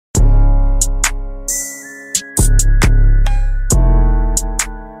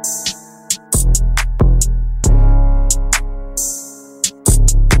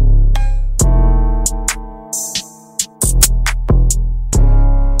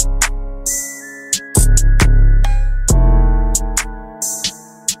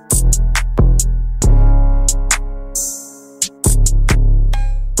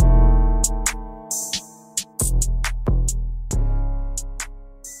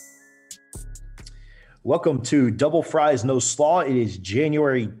Welcome to Double Fries No Slaw. It is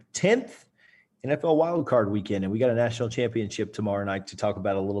January 10th, NFL Wildcard Weekend, and we got a national championship tomorrow night to talk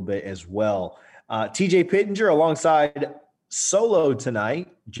about a little bit as well. TJ Pittenger alongside solo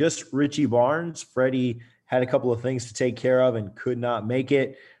tonight, just Richie Barnes. Freddie had a couple of things to take care of and could not make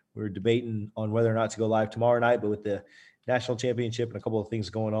it. We were debating on whether or not to go live tomorrow night, but with the national championship and a couple of things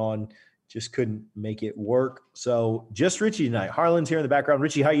going on, just couldn't make it work. So just Richie tonight. Harlan's here in the background.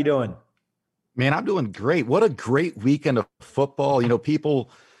 Richie, how you doing? Man, I'm doing great. What a great weekend of football.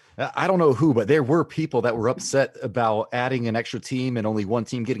 People, I don't know who, but there were people that were upset about adding an extra team and only one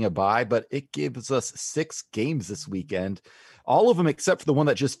team getting a bye, but it gives us 6 games this weekend. All of them, except for the one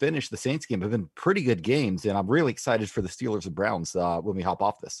that just finished, the Saints game, have been pretty good games. And I'm really excited for the Steelers and Browns when we hop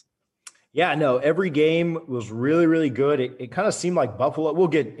off this. Yeah, no, every game was really, really good. It kind of seemed like Buffalo. We'll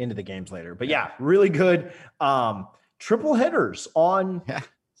get into the games later, but yeah, really good. Triple headers on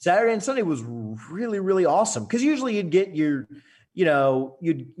Saturday and Sunday was really, really awesome. Cause usually you'd get your,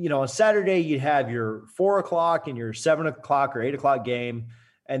 on Saturday you'd have your 4 o'clock and your 7 o'clock or 8 o'clock game.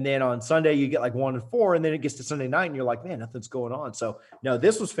 And then on Sunday you get like 1 and 4, and then it gets to Sunday night and you're like, man, nothing's going on. So no,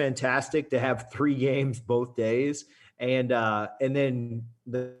 this was fantastic to have 3 games both days. And then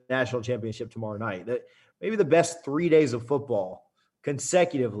the national championship tomorrow night. That maybe the best 3 days of football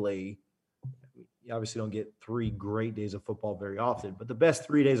consecutively. You obviously don't get 3 great days of football very often, but the best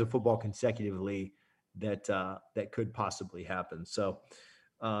 3 days of football consecutively that could possibly happen. So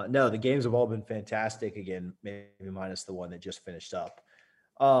no, the games have all been fantastic. Again, maybe minus the one that just finished up.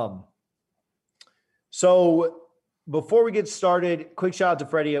 So before we get started, quick shout out to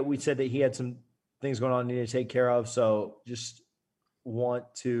Freddie. We said that he had some things going on he needed to take care of. So just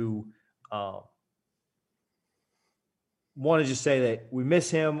want to just say that we miss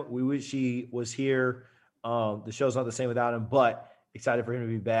him. We wish he was here. The show's not the same without him, but excited for him to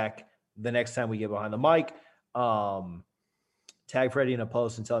be back the next time we get behind the mic. Tag Freddie in a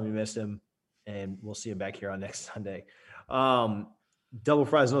post and tell him you missed him, and we'll see him back here on next Sunday. Double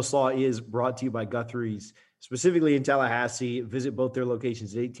Fries No Slaw is brought to you by Guthrie's, specifically in Tallahassee. Visit both their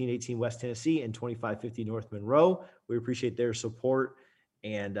locations at 1818 West Tennessee and 2550 North Monroe. We appreciate their support.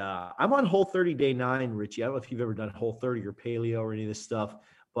 And I'm on Whole 30 day 9, Richie. I don't know if you've ever done Whole 30 or paleo or any of this stuff,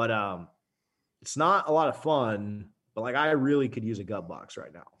 but it's not a lot of fun. But like, I really could use a gut box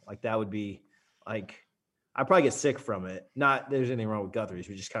right now. Like, that would be like, I'd probably get sick from it. Not there's anything wrong with Guthrie's,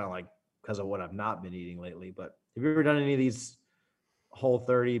 but just kind of like because of what I've not been eating lately. But have you ever done any of these Whole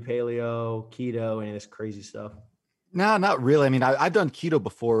 30, paleo, keto, any of this crazy stuff? No, not really. I mean, I've done keto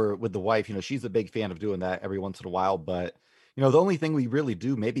before with the wife. She's a big fan of doing that every once in a while. But, the only thing we really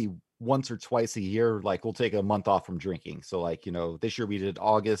do maybe once or twice a year, like we'll take a month off from drinking. So like, this year we did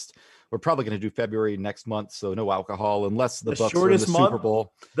August. We're probably going to do February next month. So no alcohol unless the Bucks are in the Super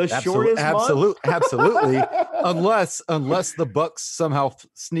Bowl. The shortest month? Absolutely. unless the Bucks somehow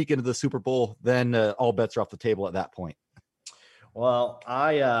sneak into the Super Bowl, then all bets are off the table at that point. Well,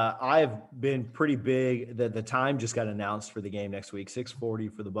 I've been pretty big. The time just got announced for the game next week,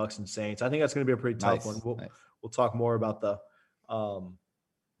 6:40 for the Bucks and Saints. I think that's going to be a pretty tough one. We'll talk more about the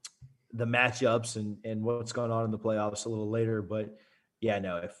matchups and what's going on in the playoffs a little later. But yeah,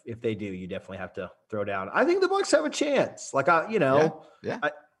 no, if they do, you definitely have to throw down. I think the Bucks have a chance. Like I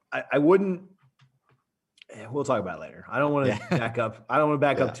wouldn't. We'll talk about it later. I don't want to back up. I don't want to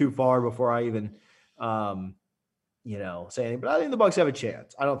back up too far before I even say anything, but I think the Bucks have a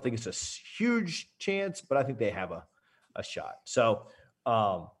chance. I don't think it's a huge chance, but I think they have a shot. So,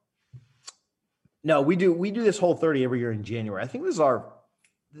 no, we do this Whole 30 every year in January. I think this is our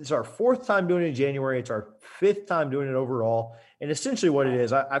 4th time doing it in January. It's our 5th time doing it overall. And essentially what it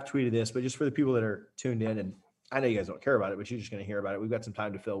is, I've tweeted this, but just for the people that are tuned in, and I know you guys don't care about it, but you're just going to hear about it. We've got some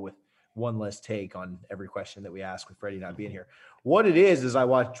time to fill with one less take on every question that we ask with Freddie not being here. What it is I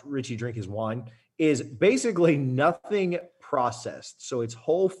watch Richie drink his wine, is basically nothing processed. So it's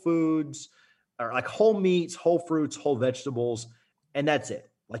whole foods, or like whole meats, whole fruits, whole vegetables, and that's it.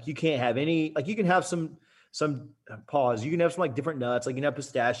 Like you can't have any, like you can have some pause. You can have some like different nuts, like you can have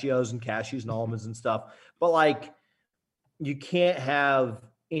pistachios and cashews and almonds and stuff, but like you can't have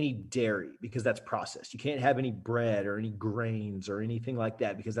any dairy because that's processed. You can't have any bread or any grains or anything like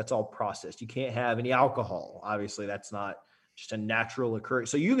that because that's all processed. You can't have any alcohol. Obviously that's not just a natural occurrence.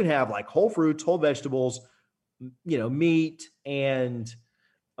 So you can have like whole fruits, whole vegetables, meat, and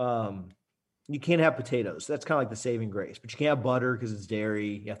you can't have potatoes. That's kind of like the saving grace, but you can't have butter because it's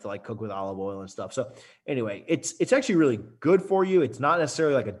dairy. You have to like cook with olive oil and stuff. So anyway, it's actually really good for you. It's not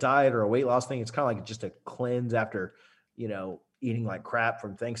necessarily like a diet or a weight loss thing. It's kind of like just a cleanse after, eating like crap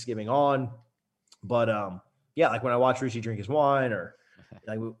from Thanksgiving on. But yeah, like when I watch Richie drink his wine or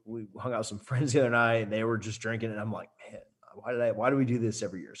Like we hung out with some friends the other night and they were just drinking, and I'm like, man, why do we do this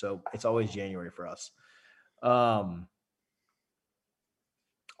every year? So it's always January for us. Um,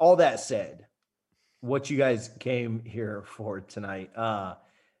 all that said, what you guys came here for tonight.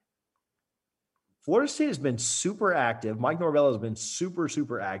 Florida State has been super active. Mike Norvell has been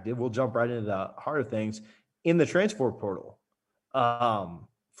super active. We'll jump right into the heart of things in the transfer portal.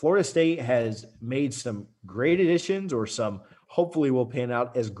 Florida State has made some great additions, or some hopefully will pan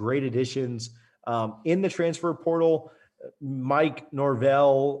out as great additions in the transfer portal. Mike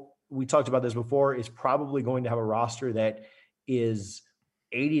Norvell, we talked about this before, is probably going to have a roster that is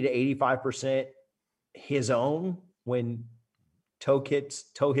 80 to 85% his own when toe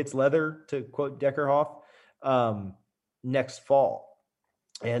hits leather, to quote Deckerhoff, next fall.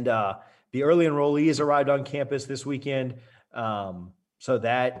 And the early enrollees arrived on campus this weekend. So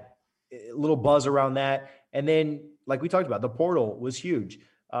that a little buzz around that. And then, like we talked about, the portal was huge.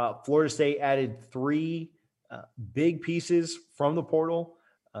 Florida State added 3 big pieces from the portal.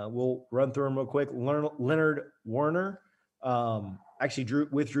 We'll run through them real quick. Leonard Werner actually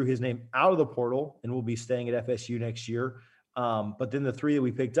withdrew his name out of the portal and will be staying at FSU next year. But then the 3 that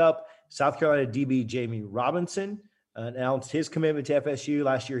we picked up, South Carolina DB Jamie Robinson announced his commitment to FSU.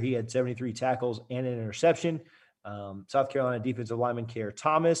 Last year, he had 73 tackles and an interception. South Carolina defensive lineman Keir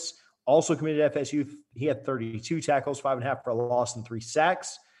Thomas also committed to FSU. He had 32 tackles, 5.5 for a loss, and 3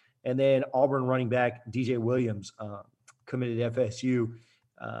 sacks. And then Auburn running back DJ Williams committed to FSU.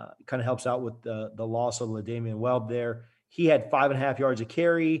 Kind of helps out with the loss of LaDamian Webb there. He had 5.5 yards a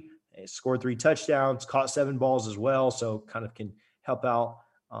carry, scored 3 touchdowns, caught 7 balls as well. So kind of can help out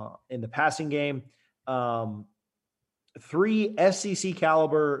in the passing game. 3 SEC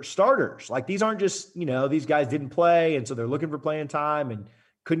caliber starters. Like, these aren't just, these guys didn't play, and so they're looking for playing time and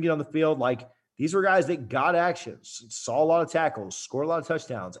couldn't get on the field. Like, these were guys that got actions, saw a lot of tackles, scored a lot of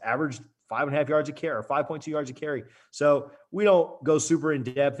touchdowns, averaged 5.5 yards a carry, or 5.2 yards a carry. So we don't go super in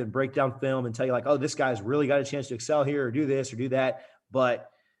depth and break down film and tell you like, oh, this guy's really got a chance to excel here or do this or do that. But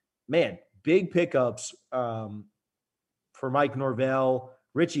man, big pickups for Mike Norvell.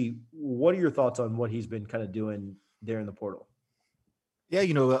 Richie, what are your thoughts on what he's been kind of doing there in the portal? Yeah,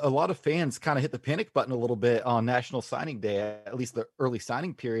 a lot of fans kind of hit the panic button a little bit on National Signing Day, at least the early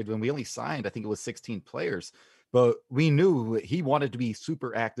signing period, when we only signed, I think it was 16 players. But we knew he wanted to be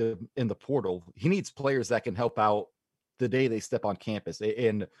super active in the portal. He needs players that can help out the day they step on campus.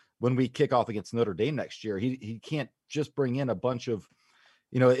 And when we kick off against Notre Dame next year, he can't just bring in a bunch of,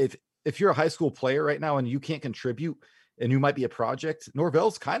 if you're a high school player right now and you can't contribute and you might be a project,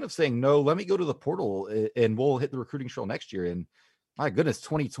 Norvell's kind of saying, no, let me go to the portal and we'll hit the recruiting trail next year. And my goodness,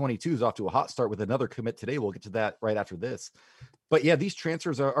 2022 is off to a hot start with another commit today. We'll get to that right after this. But yeah, these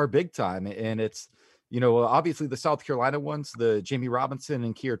transfers are big time. And it's, obviously the South Carolina ones, the Jamie Robinson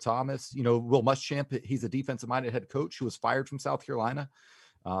and Keir Thomas, Will Muschamp, he's a defensive-minded head coach who was fired from South Carolina.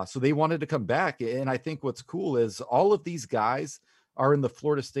 So they wanted to come back. And I think what's cool is all of these guys are in the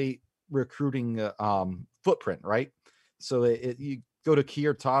Florida State recruiting footprint, right? So you go to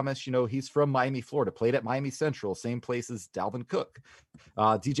Keir Thomas, he's from Miami, Florida, played at Miami Central, same place as Dalvin Cook.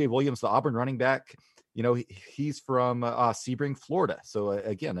 DJ Williams, the Auburn running back, he's from Sebring, Florida. So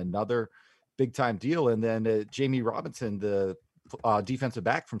again, another big time deal. And then Jamie Robinson, the defensive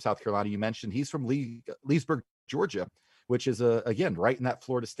back from South Carolina, you mentioned, he's from Leesburg, Georgia, which is again right in that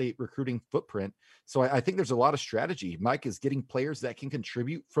Florida State recruiting footprint. So I think there's a lot of strategy. Mike is getting players that can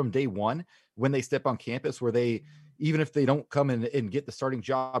contribute from day one when they step on campus, where they, even if they don't come in and get the starting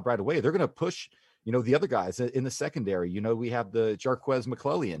job right away, they're going to push, the other guys in the secondary. We have the Jarquez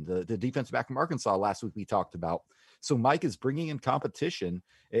McClellan, the defensive back from Arkansas last week we talked about. So Mike is bringing in competition,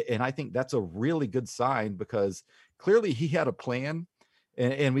 and I think that's a really good sign, because clearly he had a plan,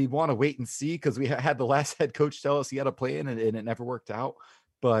 and we want to wait and see, because we had the last head coach tell us he had a plan and it never worked out.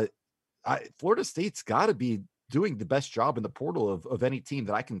 But Florida State's got to be doing the best job in the portal of any team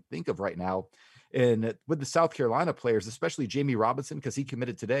that I can think of right now. And with the South Carolina players, especially Jamie Robinson, because he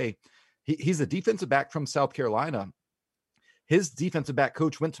committed today, he's a defensive back from South Carolina. His defensive back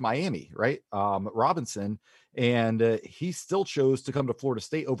coach went to Miami, right? Robinson, and he still chose to come to Florida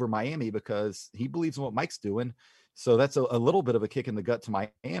State over Miami because he believes in what Mike's doing. So that's a little bit of a kick in the gut to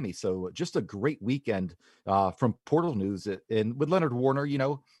Miami. So just a great weekend from portal news. And with Leonard Warner,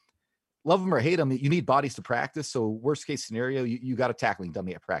 love him or hate him, you need bodies to practice. So worst case scenario, you got a tackling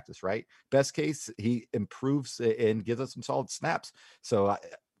dummy at practice, right? Best case, he improves and gives us some solid snaps. So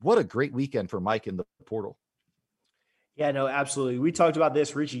what a great weekend for Mike in the portal. Yeah, no, absolutely. We talked about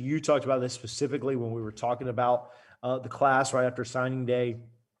this, Richie. You talked about this specifically when we were talking about the class right after signing day,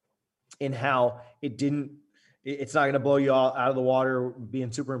 and how it didn't, It's not going to blow you all out of the water,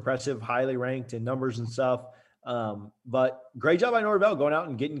 being super impressive, highly ranked in numbers and stuff. But great job by Norvell going out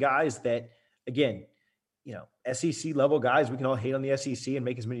and getting guys that, again, SEC level guys. We can all hate on the SEC and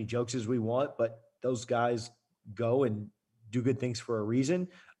make as many jokes as we want, but those guys go and do good things for a reason.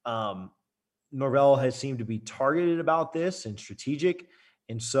 Norvell has seemed to be targeted about this and strategic.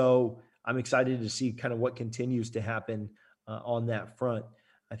 And so I'm excited to see kind of what continues to happen on that front.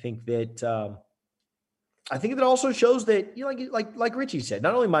 I think that it also shows that, like Richie said,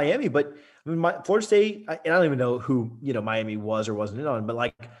 not only Miami, but I mean, Florida State, and I don't even know who, Miami was or wasn't in on, but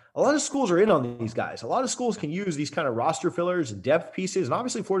like a lot of schools are in on these guys. A lot of schools can use these kind of roster fillers and depth pieces. And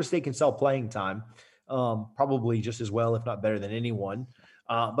obviously Florida State can sell playing time, probably just as well, if not better than anyone.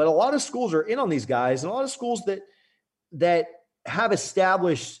 But a lot of schools are in on these guys, and a lot of schools that have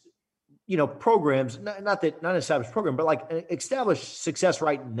established, programs, not established program, but like established success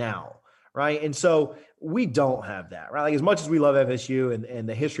right now. Right. And so we don't have that, right? Like as much as we love FSU and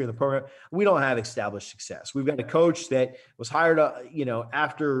the history of the program, we don't have established success. We've got a coach that was hired,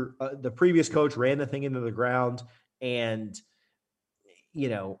 after the previous coach ran the thing into the ground, and,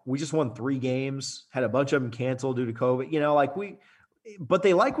 we just won 3 games, had a bunch of them canceled due to COVID, but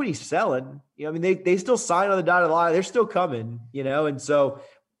they like what he's selling. I mean, they still sign on the dotted line. They're still coming, and so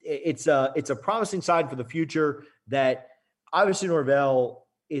it's a promising sign for the future that obviously Norvell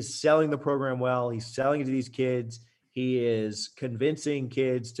is selling the program well. He's selling it to these kids. He is convincing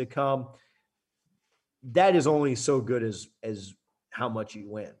kids to come. That is only so good as how much you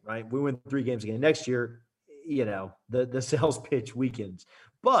win, right? We win 3 games again next year, the sales pitch weakens.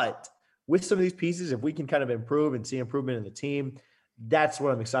 But with some of these pieces, if we can kind of improve and see improvement in the team, that's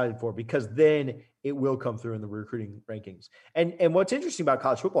what I'm excited for, because then it will come through in the recruiting rankings. And what's interesting about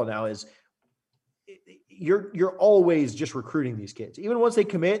college football now is you're always just recruiting these kids. Even once they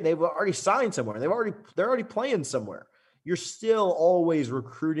commit, they've already signed somewhere. They're already playing somewhere. You're still always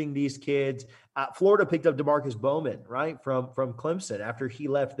recruiting these kids. Florida picked up DeMarcus Bowman, right, from Clemson after he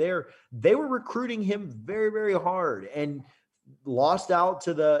left there. They were recruiting him very, very hard and lost out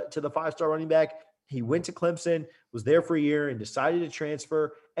to the 5-star running back. He went to Clemson, was there for a year, and decided to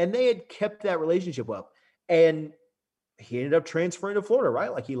transfer. And they had kept that relationship up. And he ended up transferring to Florida,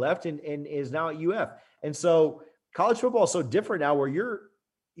 right? Like he left and is now at UF. And so college football is so different now, where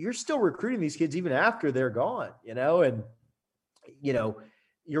you're still recruiting these kids even after they're gone, and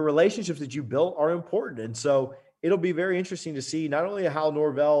your relationships that you built are important. And so it'll be very interesting to see not only how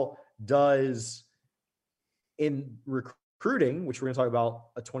Norvell does in recruiting, which we're going to talk about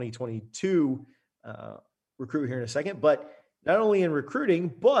a 2022 recruit here in a second, but not only in recruiting,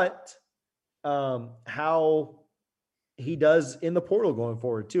 but how he does in the portal going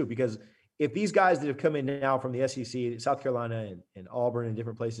forward too. Because if these guys that have come in now from the SEC, South Carolina and Auburn and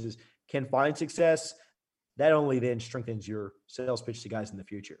different places can find success, that only then strengthens your sales pitch to guys in the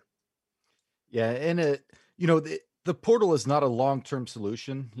future. Yeah. And the portal is not a long-term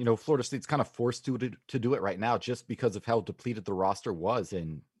solution. Florida State's kind of forced to do it right now just because of how depleted the roster was.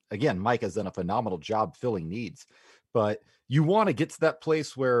 And again, Mike has done a phenomenal job filling needs, but you want to get to that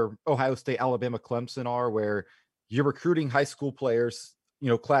place where Ohio State, Alabama, Clemson are, where you're recruiting high school players,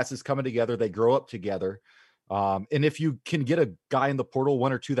 classes coming together, they grow up together. And if you can get a guy in the portal,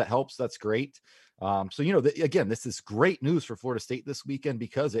 1 or 2 that helps, that's great. So, again, this is great news for Florida State this weekend,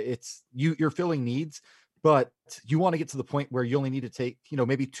 because it's you're filling needs, but you want to get to the point where you only need to take,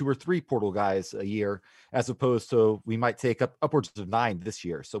 maybe 2 or 3 portal guys a year, as opposed to we might take upwards of 9 this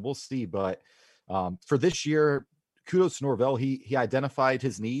year. So we'll see. But for this year, kudos to Norvell. He identified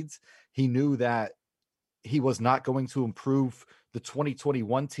his needs. He knew that he was not going to improve the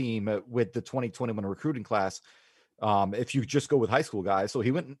 2021 team with the 2021 recruiting class if you just go with high school guys. So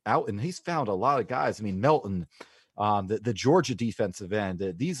he went out and he's found a lot of guys. I mean, Melton, the Georgia defensive end,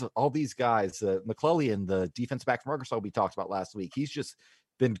 all these guys, McClellan, the defense back from Arkansas we talked about last week. He's just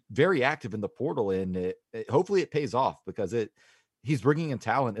been very active in the portal, and hopefully it pays off, because he's bringing in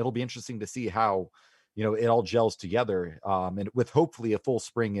talent. It'll be interesting to see how it all gels together, and with hopefully a full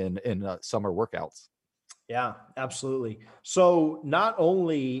spring in summer workouts. Yeah, absolutely. So not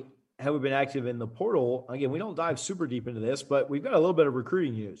only have we been active in the portal, again, we don't dive super deep into this, but we've got a little bit of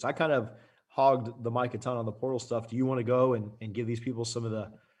recruiting news. I kind of hogged the mic a ton on the portal stuff. Do you want to go and give these people some of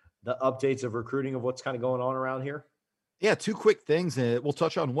the updates of recruiting, of what's kind of going on around here? Yeah, 2 quick things. We'll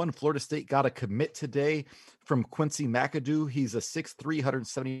touch on one. Florida State got a commit today from Quincy McAdoo. He's a 6'3",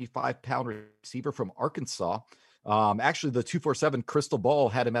 175-pound receiver from Arkansas. Actually, the 247 Crystal Ball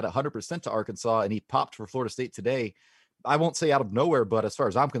had him at 100% to Arkansas, and he popped for Florida State today. I won't say out of nowhere, but as far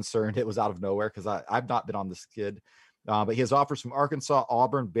as I'm concerned, it was out of nowhere, because I've not been on this kid. But he has offers from Arkansas,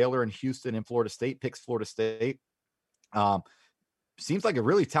 Auburn, Baylor, and Houston, and Florida State. Picks Florida State. Um, Seems like a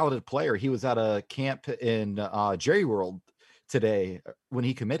really talented player. He was at a camp in Jerry World today when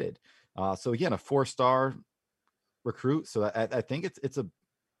he committed. So again, a 4-star recruit. So I think it's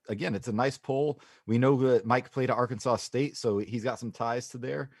a nice pull. We know that Mike played at Arkansas State, so he's got some ties to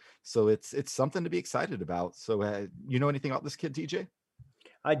there. So it's something to be excited about. So you know anything about this kid, TJ?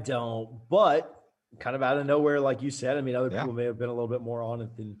 I don't, but kind of out of nowhere, like you said. I mean, other Yeah. people may have been a little bit more on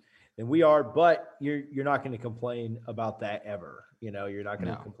it than we are, but you're not going to complain about that ever. You're not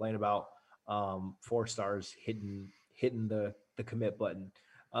going to complain about 4 stars hitting the commit button.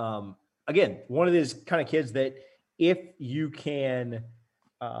 Again, one of these kind of kids that if you can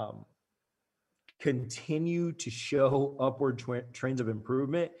continue to show upward trends of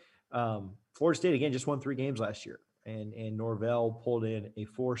improvement, Florida State again just won 3 games last year, and Norvell pulled in a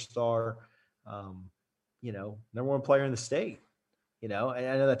 4-star, number 1 player in the state. And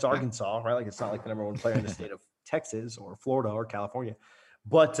I know that's Arkansas, right? Like it's not like the number 1 player in the state of Texas or Florida or California,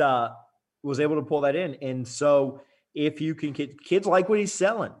 but was able to pull that in. And so if you can get kids like what he's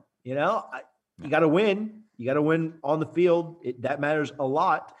selling, you got to win. You got to win on the field. That matters a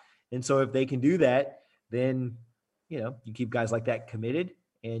lot. And so if they can do that, then, you keep guys like that committed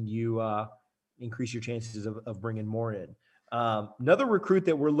and you increase your chances of bringing more in. Another recruit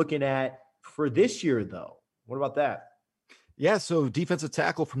that we're looking at for this year, though, what about that? Yeah, so defensive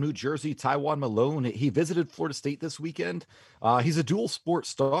tackle from New Jersey, Tywone Malone. He visited Florida State this weekend. He's a dual sport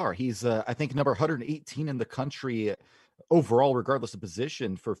star. He's, I think, number 118 in the country overall, regardless of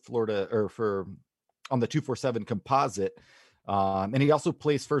position for Florida or on the 247 composite. And he also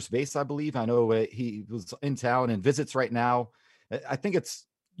plays first base, I believe. I know he was in town and visits right now. I think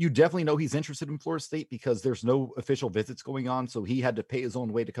you definitely know he's interested in Florida State because there's no official visits going on. So he had to pay his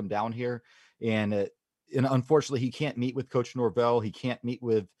own way to come down here. And unfortunately, he can't meet with Coach Norvell. He can't meet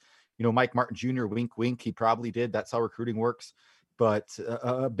with, Mike Martin Jr. Wink, wink. He probably did. That's how recruiting works. But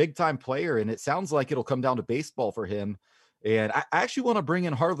a big time player, and it sounds like it'll come down to baseball for him. And I actually want to bring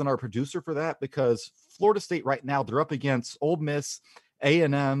in Harlan, our producer, for that because Florida State right now, they're up against Ole Miss,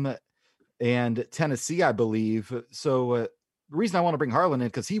 A&M, and Tennessee, I believe. So the reason I want to bring Harlan in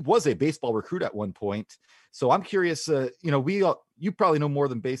because he was a baseball recruit at one point. So I'm curious, you probably know more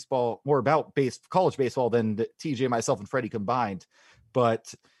about college baseball than TJ, myself, and Freddie combined.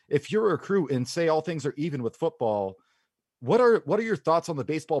 But if you're a recruit and say all things are even with football, what are your thoughts on the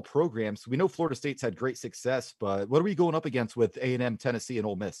baseball programs? We know Florida State's had great success, but what are we going up against with A&M, Tennessee, and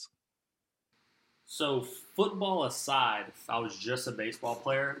Ole Miss? So football aside, if I was just a baseball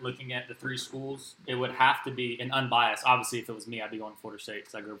player looking at the 3 schools, it would have to be an unbiased. Obviously, if it was me, I'd be going Florida State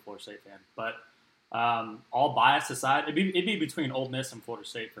because I grew up a Florida State fan. But all bias aside, it'd be between Ole Miss and Florida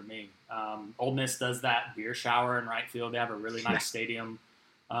State for me. Ole Miss does that beer shower in right field. They have a really nice stadium.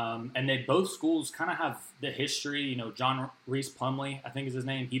 And they both schools kind of have the history. John Reese Plumley, I think is his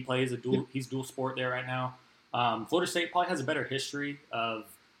name. He plays he's dual sport there right now. Florida State probably has a better history of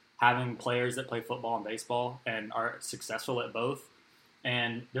having players that play football and baseball and are successful at both.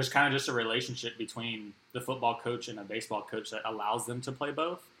 And there's kind of just a relationship between the football coach and a baseball coach that allows them to play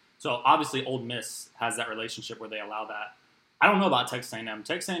both. So obviously Ole Miss has that relationship where they allow that. I don't know about Texas A&M.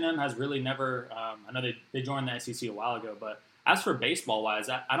 Texas A&M has really never I know they joined the SEC a while ago, but as for baseball-wise,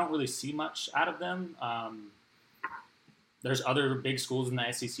 I don't really see much out of them. There's other big schools in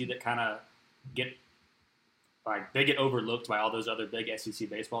the SEC that kind of get overlooked by all those other big SEC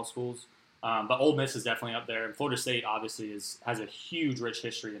baseball schools. But Ole Miss is definitely up there. And Florida State obviously has a huge, rich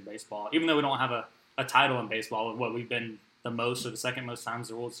history in baseball. Even though we don't have a title in baseball, we've been the most or the second most times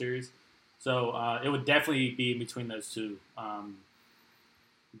in the World Series. So it would definitely be in between those two.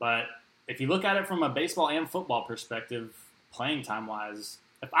 But if you look at it from a baseball and football perspective, playing time-wise,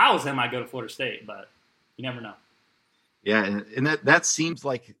 if I was him, I'd go to Florida State, but you never know. Yeah, and that seems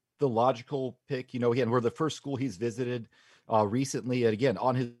like the logical pick. Again, we're the first school he's visited recently, and again,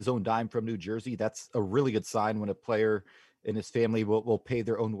 on his own dime from New Jersey. That's a really good sign when a player and his family will pay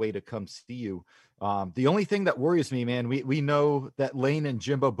their own way to come see you. The only thing that worries me, man, we know that Lane and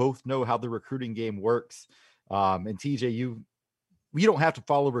Jimbo both know how the recruiting game works. And TJ, you don't have to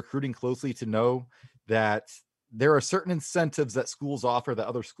follow recruiting closely to know that there are certain incentives that schools offer that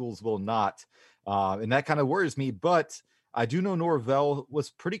other schools will not. And that kind of worries me, but I do know Norvell was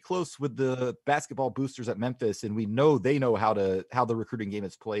pretty close with the basketball boosters at Memphis, and we know they know how the recruiting game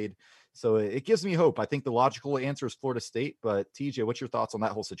is played. So it gives me hope. I think the logical answer is Florida State, but TJ, what's your thoughts on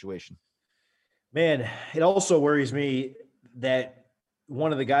that whole situation? Man, it also worries me that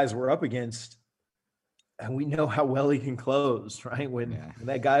one of the guys we're up against, and we know how well he can close, right? When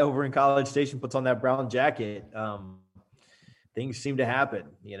that guy over in College Station puts on that brown jacket, things seem to happen,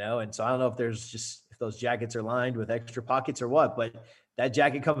 and so I don't know if those jackets are lined with extra pockets or what, but that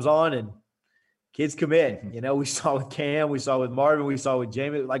jacket comes on and kids commit. We saw with Cam, we saw with Marvin, we saw with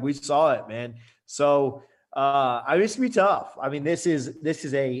Jamie, like we saw it, man. So it's gonna be tough. I mean, this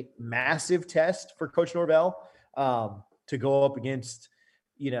is a massive test for Coach Norvell to go up against.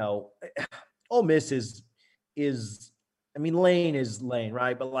 Ole Miss is. I mean, Lane is Lane,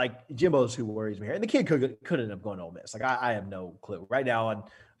 right? But like Jimbo's who worries me here, and the kid couldn't have gone to Ole Miss. Like I have no clue right now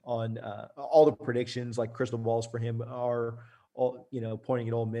on all the predictions. Like crystal balls for him are all pointing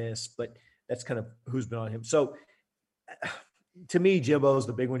at Ole Miss, but that's kind of who's been on him. So to me, Jimbo's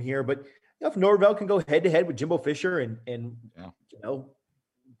the big one here. But if Norvell can go head to head with Jimbo Fisher and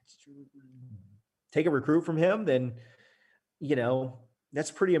take a recruit from him, then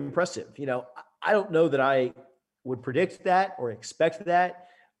that's pretty impressive. I don't know that I would predict that or expect that.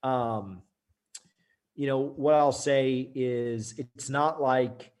 What I'll say is it's not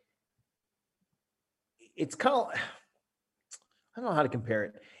like it's kind of, I don't know how to compare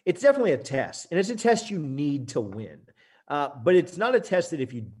it. It's definitely a test, and it's a test you need to win. But it's not a test that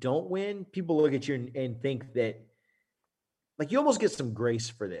if you don't win, people look at you and think that like you almost get some grace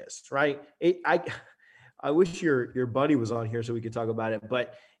for this, right? I wish your buddy was on here so we could talk about it,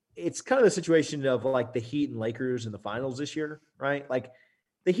 but it's kind of the situation of like the Heat and Lakers in the finals this year, right? Like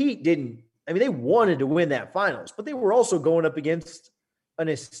the Heat they wanted to win that finals, but they were also going up against an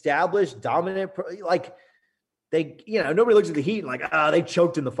established dominant, like nobody looks at the Heat like, they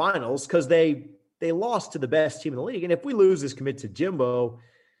choked in the finals because they lost to the best team in the league. And if we lose this commit to Jimbo,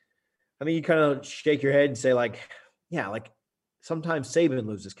 you kind of shake your head and say like, yeah, like sometimes Saban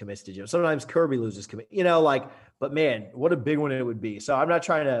loses commits to Jimbo. Sometimes Kirby loses commit, but man, what a big one it would be. So I'm not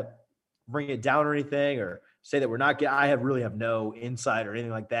trying to bring it down or anything or say that we're not I really have no insight or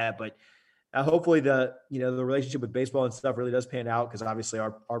anything like that. But hopefully the relationship with baseball and stuff really does pan out because obviously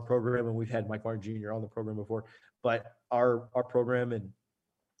our program, and we've had Mike Martin Jr. on the program before, but our program and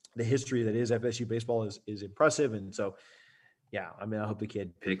the history that is FSU baseball is impressive. And so, yeah, I hope the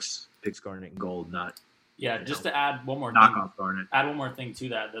kid picks Garnet and Gold, not. Yeah, just to add one more Garnet. Add one more thing to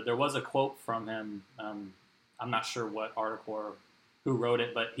that. There was a quote from him. I'm not sure what article or who wrote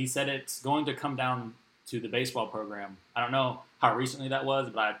it, but he said it's going to come down to the baseball program. I don't know how recently that was,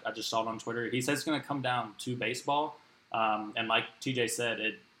 but I just saw it on Twitter. He says it's going to come down to baseball. And like TJ said,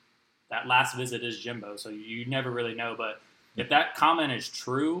 that last visit is Jimbo, so you never really know. But if that comment is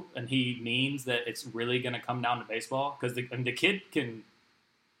true and he means that it's really going to come down to baseball, because the kid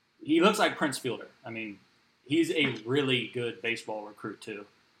he looks like Prince Fielder. He's a really good baseball recruit too.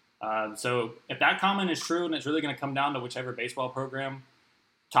 So if that comment is true and it's really going to come down to whichever baseball program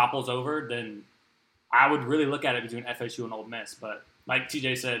topples over, then I would really look at it between FSU and Ole Miss. But like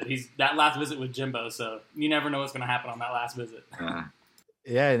TJ said, he's that last visit with Jimbo, so you never know what's going to happen on that last visit.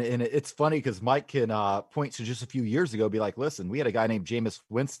 Yeah, and it's funny because Mike can point to just a few years ago, be like, listen, we had a guy named Jameis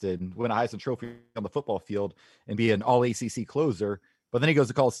Winston win a Heisman Trophy on the football field and be an all-ACC closer. But then he goes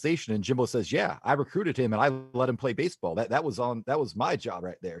to College Station and Jimbo says, yeah, I recruited him and I let him play baseball. That was my job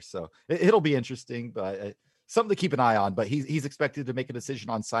right there. So it'll be interesting, but something to keep an eye on. But he's expected to make a decision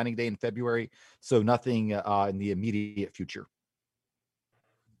on signing day in February. So nothing in the immediate future.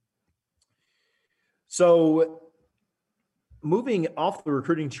 So moving off the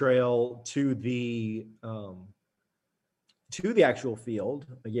recruiting trail to the actual field,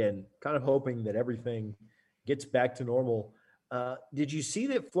 again, kind of hoping that everything gets back to normal. Did you see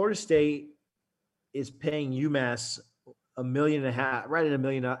that Florida State is paying UMass $1.5 million, right at $1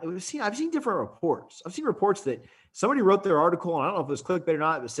 million? I've seen different reports. I've seen reports that somebody wrote their article, and I don't know if it was clickbait or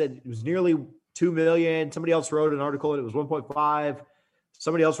not, but said it was nearly $2 million. Somebody else wrote an article and it was 1.5.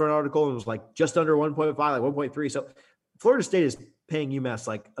 Somebody else wrote an article and it was like just under 1.5, like 1.3. So Florida State is paying UMass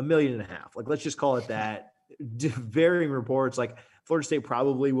like $1.5 million. Like, let's just call it that. Varying reports, like Florida State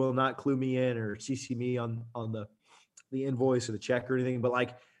probably will not clue me in or CC me on the invoice or the check or anything. But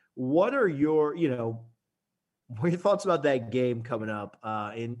like, what are your thoughts about that game coming up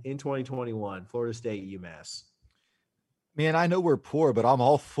in 2021, Florida State, UMass? Man, I know we're poor, but I'm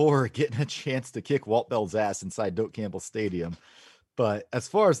all for getting a chance to kick Walt Bell's ass inside Doak Campbell Stadium. But as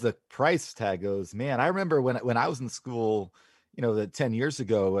far as the price tag goes, man, I remember when I was in school, the 10 years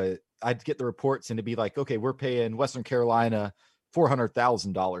ago, I'd get the reports and it'd be like, okay, we're paying Western Carolina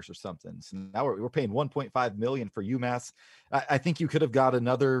 $400,000 or something. So now we're paying $1.5 million for UMass. I think you could have got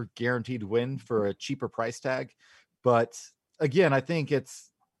another guaranteed win for a cheaper price tag. But again, I think and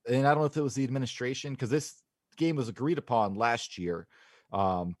I don't know if it was the administration, because this game was agreed upon last year,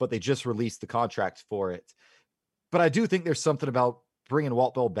 but they just released the contract for it. But I do think there's something about bringing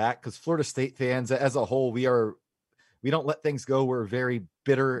Walt Bell back, because Florida State fans as a whole, we are we don't let things go. We're a very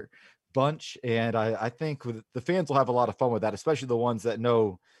bitter bunch. And I think the fans will have a lot of fun with that, especially the ones that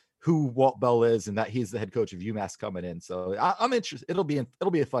know who Walt Bell is and that he's the head coach of UMass coming in. So I'm interested. It'll be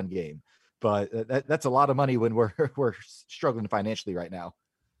a fun game, but that's a lot of money when we're struggling financially right now.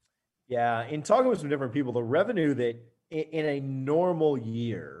 Yeah. In talking with some different people, the revenue that in a normal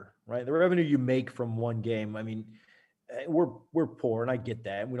year, right? The revenue you make from one game. I mean, we're poor, and I get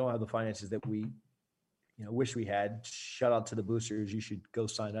that. We don't have the finances that we, wish we had. Shout out to the boosters. You should go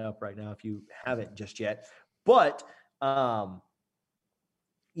sign up right now if you haven't just yet. But Florida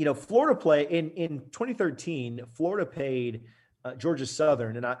in 2013, Florida paid Georgia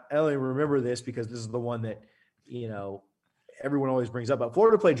Southern, and I only remember this because this is the one that everyone always brings up. But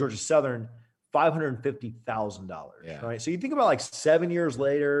Florida played Georgia Southern $550,000. Yeah. Right. So you think about like 7 years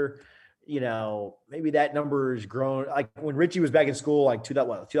later, maybe that number has grown. Like when Richie was back in school, like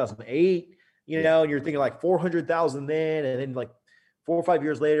 2008, and you're thinking like 400,000 then, and then like 4 or 5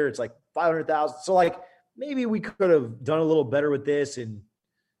 years later, it's like 500,000. So like maybe we could have done a little better with this and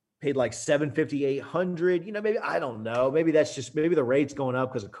paid like 750, 800, maybe, I don't know. Maybe that's just, maybe the rate's going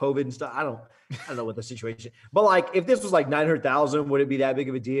up because of COVID and stuff. I don't know what the situation, but like, if this was like 900,000, would it be that big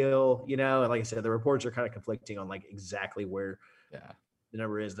of a deal? And like I said, the reports are kind of conflicting on like exactly where the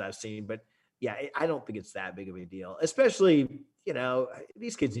number is that I've seen, but yeah, I don't think it's that big of a deal, especially,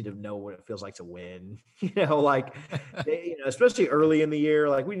 these kids need to know what it feels like to win, especially early in the year.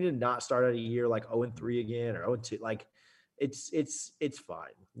 Like we need to not start out a year like 0-3 again or 0-2. Like it's fine.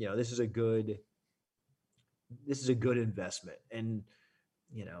 This is a good investment. And,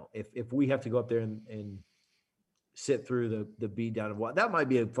 if we have to go up there and sit through the beat down of what, that might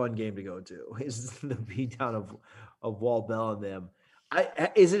be a fun game to go to, is the beat down of Walt Bell and them.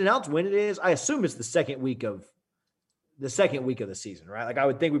 Is it announced when it is? I assume it's the second week of the season, right? Like I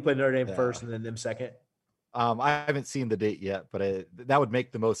would think we play Notre Dame first and then them second. I haven't seen the date yet, but that would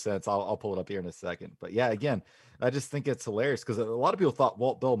make the most sense. I'll pull it up here in a second. But yeah, again, I just think it's hilarious because a lot of people thought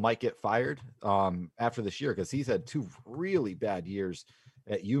Walt Bell might get fired after this year because he's had 2 really bad years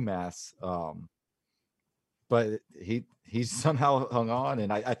at UMass. But he's somehow hung on,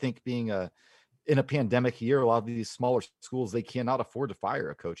 and I think being in a pandemic year, a lot of these smaller schools, they cannot afford to fire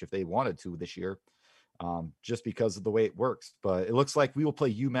a coach if they wanted to this year. Just because of the way it works. But it looks like we will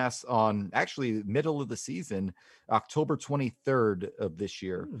play UMass on actually middle of the season, October 23rd of this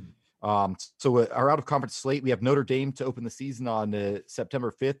year. So our out of conference slate, we have Notre Dame to open the season on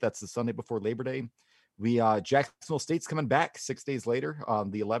September 5th. That's the Sunday before Labor Day. Jacksonville State's coming back 6 days later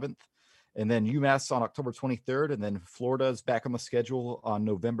on the 11th. And then UMass on October 23rd. And then Florida's back on the schedule on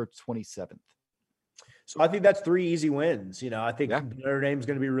November 27th. So I think that's 3 easy wins. I think Notre Dame's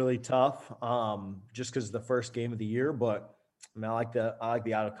going to be really tough, just because it's the first game of the year. But I mean, I like the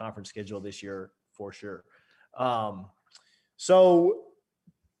out of conference schedule this year for sure. So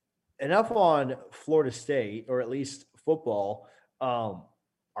enough on Florida State, or at least football.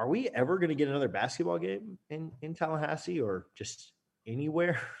 Are we ever going to get another basketball game in Tallahassee or just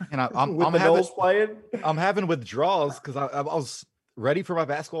anywhere? And I'm having withdrawals because I was ready for my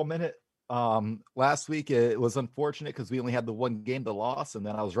basketball minute. Last week it was unfortunate because we only had the one game to loss, and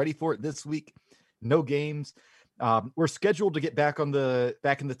then I was ready for it this week. No games. We're scheduled to get back in the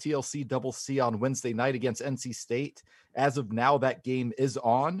TLC Double C on Wednesday night against NC State. As of now, that game is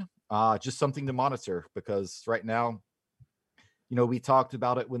on. Just something to monitor because right now, we talked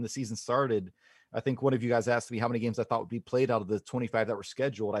about it when the season started. I think one of you guys asked me how many games I thought would be played out of the 25 that were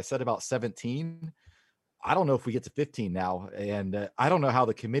scheduled. I said about 17. I don't know if we get to 15 now, and I don't know how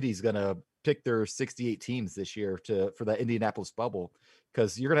the committee's going to pick their 68 teams this year for the Indianapolis bubble,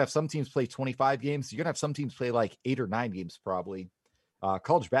 because you're going to have some teams play 25 games. You're going to have some teams play like 8 or 9 games probably.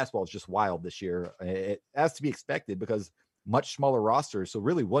 College basketball is just wild this year. It has to be expected because much smaller rosters. So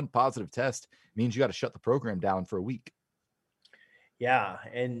really one positive test means you got to shut the program down for a week. Yeah,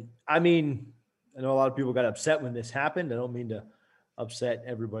 and I mean, I know a lot of people got upset when this happened. I don't mean to upset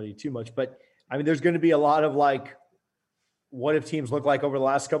everybody too much, but I mean, there's going to be a lot of like, what if teams look like over the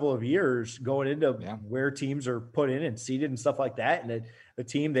last couple of years going into where teams are put in and seeded and stuff like that. And a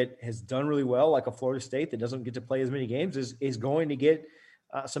team that has done really well, like a Florida State that doesn't get to play as many games is going to get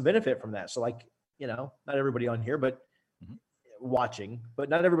some benefit from that. So like, not everybody on here, but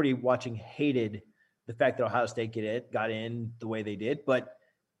not everybody watching hated the fact that Ohio State got in the way they did, but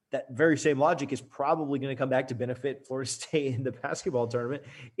that very same logic is probably going to come back to benefit Florida State in the basketball tournament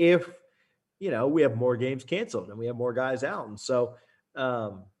if, we have more games canceled and we have more guys out. And so,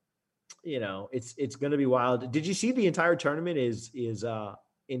 it's going to be wild. Did you see the entire tournament is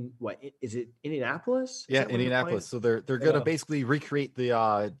in what is it? Indianapolis? Yeah, Indianapolis. So they're going to basically recreate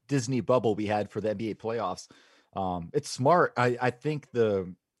the Disney bubble we had for the NBA playoffs. It's smart. I think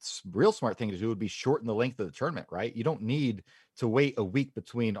the real smart thing to do would be shorten the length of the tournament, right? You don't need to wait a week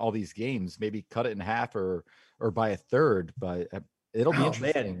between all these games. Maybe cut it in half or by a third. But it'll be Oh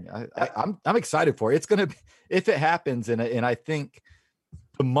man, interesting. I'm excited for it. It's gonna be, if it happens, and I think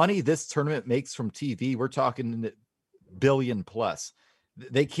the money this tournament makes from TV, we're talking billion plus.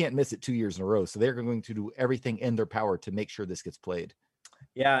 They can't miss it 2 years in a row, so they're going to do everything in their power to make sure this gets played.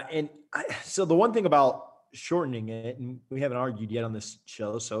 yeah, and so the one thing about shortening it, and we haven't argued yet on this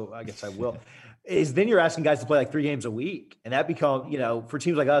show, so I guess I will, is then you're asking guys to play like 3 games a week, and that become, for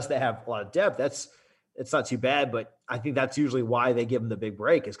teams like us that have a lot of depth, it's not too bad. But I think that's usually why they give them the big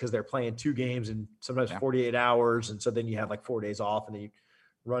break, is because they're playing 2 games and sometimes 48 hours, and so then you have like 4 days off, and then you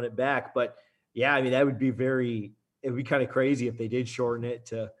run it back. But yeah, I mean, that would be it would be kind of crazy if they did shorten it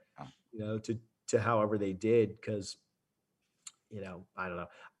to, to however they did, because I don't know.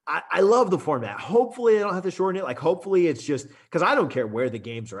 I love the format. Hopefully they don't have to shorten it. Like, hopefully it's just because I don't care where the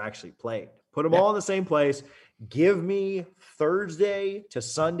games are actually played. Put them all in the same place. Give me Thursday to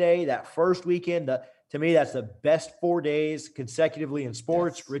Sunday, that first weekend. To me, that's the best 4 days consecutively in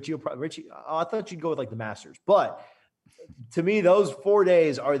sports. Yes. Richie, I thought you'd go with like the Masters, but to me, those 4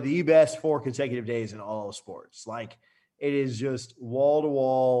 days are the best 4 consecutive days in all of sports. Like, it is just wall to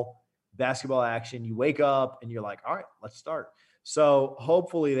wall basketball action. You wake up and you're like, all right, let's start. So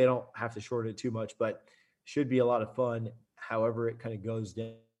hopefully they don't have to shorten it too much, but should be a lot of fun. However it kind of goes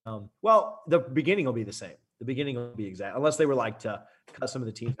down. Well, the beginning will be the same. The beginning will be exact, unless they were like to cut some of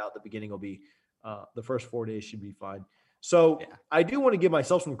the teams out. The beginning will be the first 4 days should be fine. So I do want to give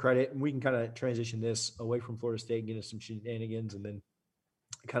myself some credit, and we can kind of transition this away from Florida State and get into some shenanigans, and then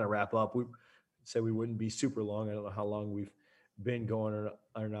kind of wrap up. We said we wouldn't be super long. I don't know how long we've been going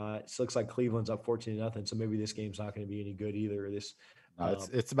or not. It looks like Cleveland's up 14-0, so maybe this game's not going to be any good either.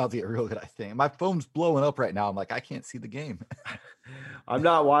 It's about to get real good, I think. My phone's blowing up right now. I'm like, I can't see the game. I'm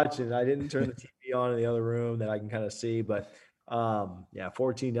not watching. I didn't turn the TV on in the other room that I can kind of see, but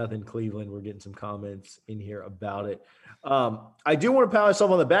 14-0 Cleveland. We're getting some comments in here about it. I do want to pat myself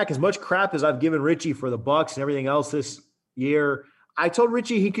on the back. As much crap as I've given Richie for the Bucks and everything else this year, I told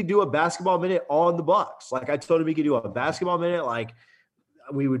Richie he could do a basketball minute on the Bucks. Like, I told him he could do a basketball minute. Like,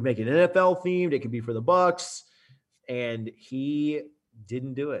 we would make it NFL themed. It could be for the Bucks, and he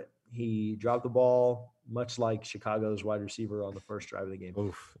didn't do it. He dropped the ball, much like Chicago's wide receiver on the first drive of the game.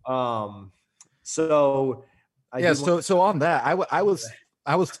 Oof. So on that, I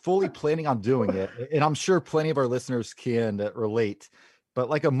was fully planning on doing it, and I'm sure plenty of our listeners can relate. But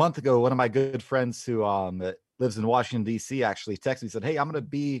like a month ago, one of my good friends who lives in Washington, D.C. actually texted me, said, hey, I'm going to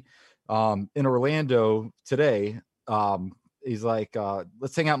be in Orlando today. He's like,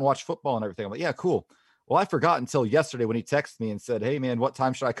 let's hang out and watch football and everything. I'm like, yeah, cool. Well, I forgot until yesterday when he texted me and said, hey, man, what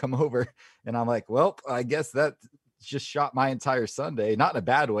time should I come over? And I'm like, well, I guess that just shot my entire Sunday. Not in a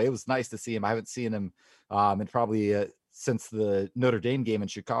bad way. It was nice to see him. I haven't seen him and probably since the Notre Dame game in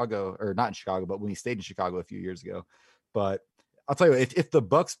Chicago, or not in Chicago, but when he stayed in Chicago a few years ago. But I'll tell you, if the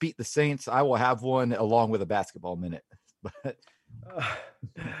Bucks beat the Saints, I will have one along with a basketball minute. But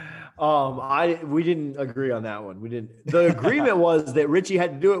we didn't agree on that one. We didn't. The agreement was that Richie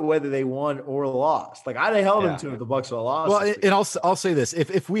had to do it whether they won or lost. Like, I'd have held him to if the Bucks would have lost. Well, and I'll say this: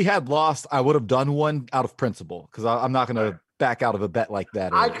 if we had lost, I would have done one out of principle, because I'm not going to back out of a bet like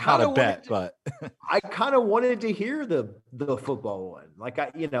that. I kind of wanted to hear the football one. Like,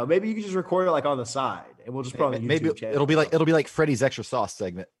 maybe you could just record it like on the side, and we'll just put it on the YouTube maybe channel. It'll be like Freddie's extra sauce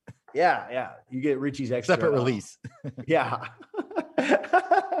segment. Yeah. You get Richie's extra separate release. Yeah.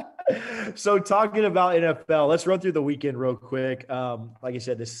 So talking about NFL, let's run through the weekend real quick. Like I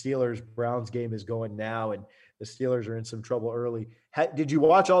said, the Steelers-Browns game is going now, and the Steelers are in some trouble early. Did you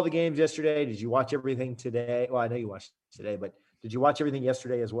watch all the games yesterday? Did you watch everything today? Well, I know you watched today, but did you watch everything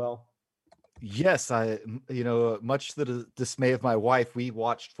yesterday as well? Yes, much to the dismay of my wife, we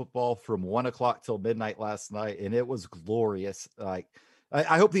watched football from 1:00 till midnight last night, and it was glorious. Like,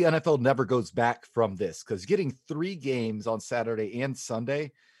 I hope the NFL never goes back from this, because getting 3 games on Saturday and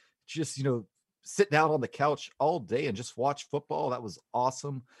Sunday, just, sit down on the couch all day and just watch football. That was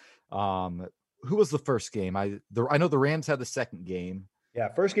awesome. Who was the first game? I know the Rams had the second game. Yeah,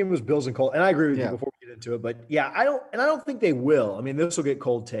 first game was Bills and Colts, and I agree with you before we get into it. But yeah, I don't think they will. I mean, this will get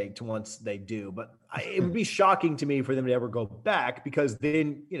cold taked once they do, but it would be shocking to me for them to ever go back, because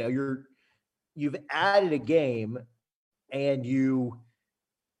then you've added a game, and you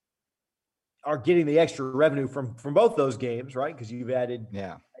are getting the extra revenue from both those games, right? Because you've added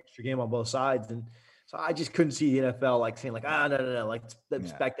extra game on both sides, and so I just couldn't see the NFL like saying like, no, like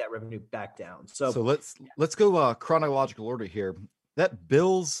let's back that revenue back down. So let's go chronological order here. That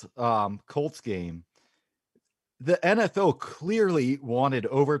Bills Colts game, the NFL clearly wanted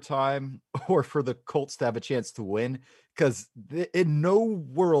overtime or for the Colts to have a chance to win, because in no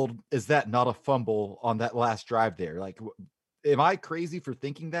world is that not a fumble on that last drive there. Like, am I crazy for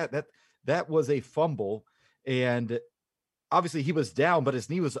thinking that that was a fumble? And obviously he was down, but his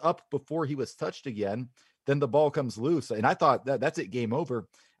knee was up before he was touched again. Then the ball comes loose, and I thought that's it, game over.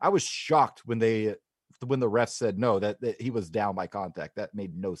 I was shocked when the ref said no, that he was down by contact. That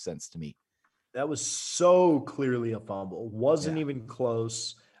made no sense to me. That was so clearly a fumble. Wasn't Yeah. even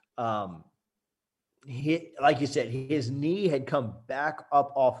close. Like you said, his knee had come back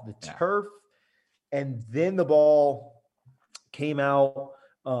up off the Yeah. turf, and then the ball came out.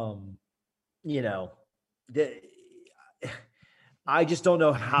 You know, I just don't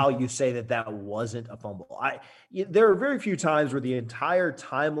know how you say that wasn't a fumble. There are very few times where the entire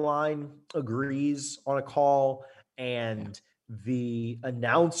timeline agrees on a call and the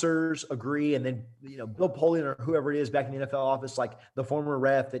announcers agree, and then Bill Polian or whoever it is back in the NFL office, like the former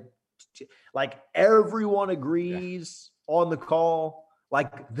ref, that like everyone agrees on the call.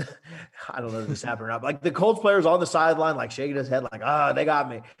 Like, I don't know if this happened or not. Like the Colts players on the sideline, like shaking his head, like, they got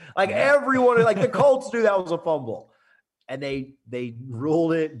me. Like everyone, like the Colts knew that was a fumble. And they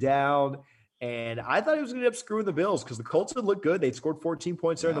ruled it down. And I thought he was going to end up screwing the Bills because the Colts had looked good. They'd scored 14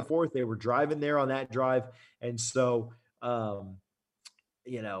 points there in the fourth. They were driving there on that drive. And so, but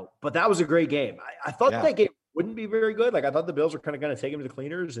that was a great game. I thought that game wouldn't be very good. Like I thought the Bills were kind of going to take him to the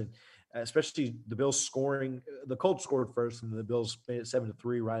cleaners, and especially the Bills scoring. The Colts scored first, and the Bills made it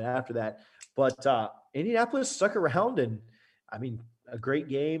 7-3 right after that. But Indianapolis stuck around, and I mean, a great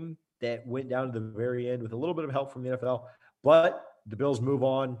game that went down to the very end with a little bit of help from the NFL. But the Bills move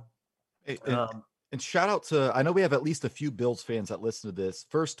on. And shout out to, I know we have at least a few Bills fans that listen to this.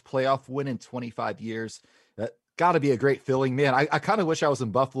 First playoff win in 25 years. Got to be a great feeling, man. I kind of wish I was in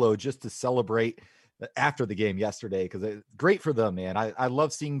Buffalo just to celebrate after the game yesterday, because great for them, man. I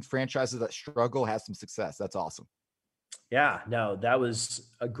love seeing franchises that struggle have some success. That's awesome. Yeah, no, that was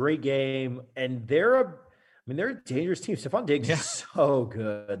a great game, and they're a dangerous team. Stephon Diggs is so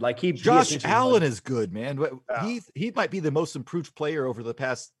good. Like Josh Allen is good, man. He might be the most improved player over the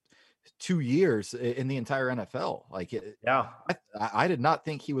past 2 years in the entire NFL. Like, I did not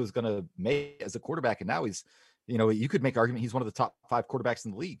think he was going to make it as a quarterback, and now he's, you could make argument he's one of the top 5 quarterbacks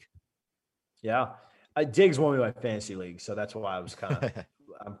in the league. Yeah, Diggs won me my fantasy league, so that's why I was kind of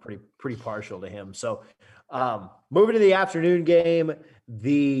I'm pretty partial to him. So, moving to the afternoon game,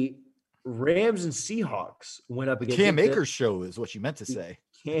 the Rams and Seahawks went up against Cam Akers show is what you meant to say.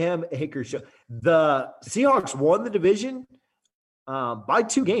 Cam Akers show. The Seahawks won the division by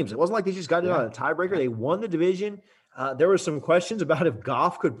 2 games. It wasn't like they just got it on a tiebreaker. They won the division. There were some questions about if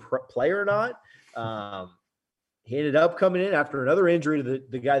Goff could play or not. He ended up coming in after another injury to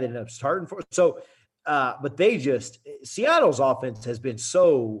the guy that ended up starting for. So, but Seattle's offense has been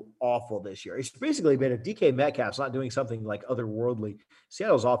so awful this year. It's basically been if DK Metcalf's not doing something like otherworldly,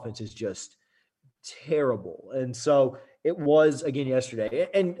 Seattle's offense is just terrible. And so it was again yesterday.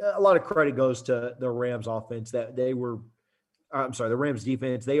 And a lot of credit goes to the Rams offense that the Rams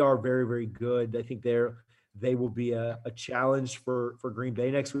defense. They are very, very good. I think they will be a challenge for Green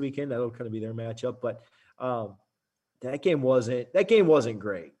Bay next weekend. That'll kind of be their matchup. But that game wasn't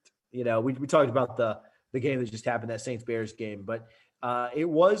great. We talked about the game that just happened, that Saints-Bears game, but it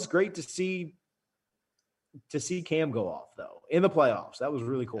was great to see Cam go off though in the playoffs. That was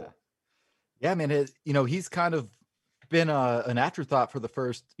really cool. Yeah, man. He's kind of been an afterthought for the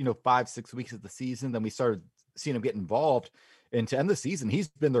first 5-6 weeks of the season. Then we started seeing him get involved, and to end the season, he's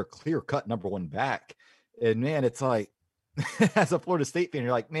been their clear-cut number 1 back. And man, it's like, as a Florida State fan,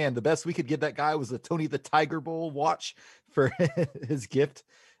 you're like, man, the best we could give that guy was a Tony the Tiger Bowl watch for his gift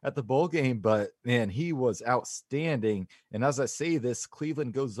at the bowl game. But man, he was outstanding. And as I say this,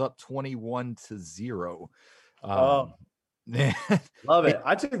 Cleveland goes up 21-0. Man, love it.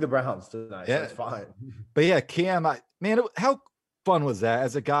 I took the Browns tonight. So it's fine. But yeah, Cam, how fun was that?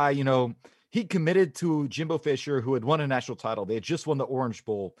 As a guy, he committed to Jimbo Fisher, who had won a national title. They had just won the Orange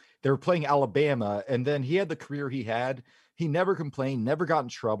Bowl. They were playing Alabama, and then he had the career he had. He never complained, never got in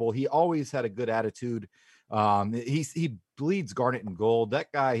trouble. He always had a good attitude. He bleeds garnet and gold.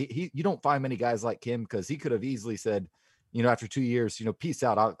 That guy, you don't find many guys like him, because he could have easily said, after 2 years, peace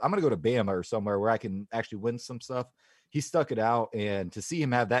out. I'm going to go to Bama or somewhere where I can actually win some stuff. He stuck it out, and to see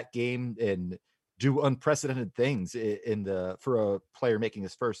him have that game and do unprecedented things for a player making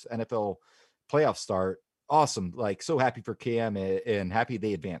his first NFL playoff start, awesome. Like, so happy for Cam and happy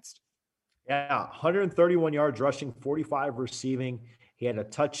they advanced. Yeah, 131 yards rushing, 45 receiving. He had a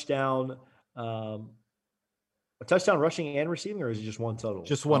touchdown rushing and receiving, or is it just one total?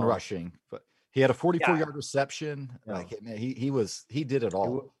 Just one rushing. But He had a Yeah. 44-yard reception. Yeah. Like, man, he did it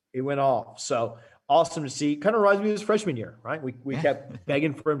all. It went off. So awesome to see. Kind of reminds me of his freshman year, right? We Yeah. kept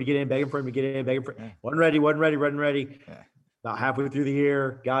begging for him to get in, begging for him to get in, begging for Yeah. wasn't ready. Yeah. About halfway through the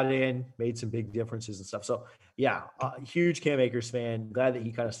year, got in, made some big differences and stuff. So yeah, huge Cam Akers fan. Glad that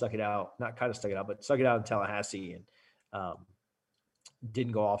he kind of stuck it out. Not kind of stuck it out, but stuck it out in Tallahassee and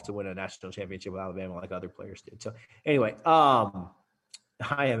didn't go off to win a national championship with Alabama like other players did. So anyway, I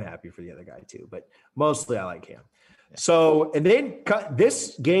am happy for the other guy too, but mostly I like Cam. So, and then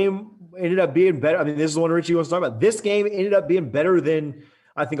this game ended up being better. I mean, this is the one Richie wants to talk about. This game ended up being better than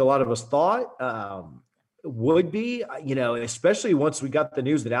I think a lot of us thought would be, especially once we got the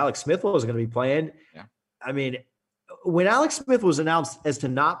news that Alex Smith was going to be playing. Yeah. I mean, when Alex Smith was announced as to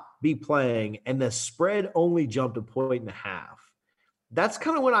not be playing and the spread only jumped 1.5, that's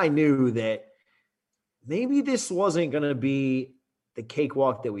kind of when I knew that maybe this wasn't going to be the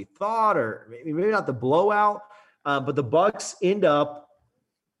cakewalk that we thought, or maybe not the blowout. But the Bucks end up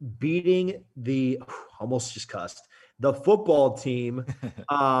beating almost just cussed, the football team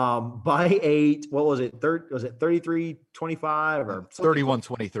by 8. What was it? Was it 33-25 or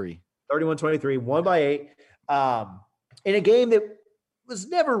 31-23? 31-23, won by 8. In a game that was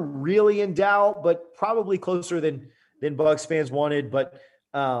never really in doubt, but probably closer than Bucks fans wanted. But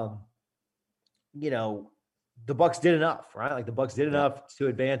the Bucks did enough, right? Like the Bucks did enough to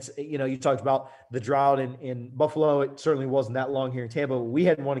advance. You talked about the drought in Buffalo. It certainly wasn't that long here in Tampa. We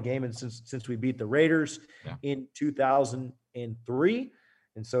hadn't won a game since we beat the Raiders in 2003.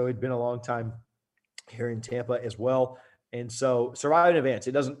 And so it'd been a long time here in Tampa as well. And so survive in advance.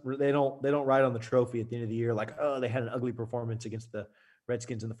 They don't ride on the trophy at the end of the year. Like, oh, they had an ugly performance against the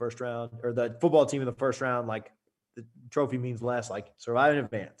Redskins in the first round, or the football team in the first round. Like the trophy means less. Like survive in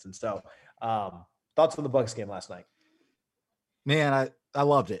advance. And so, thoughts on the Bucks game last night? Man, I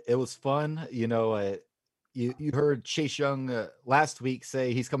loved it. It was fun. You heard Chase Young last week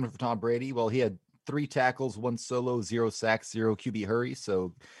say he's coming for Tom Brady. Well, he had 3 tackles, 1 solo, 0 sacks, 0 QB hurry.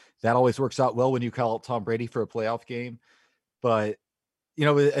 So that always works out well when you call out Tom Brady for a playoff game. But,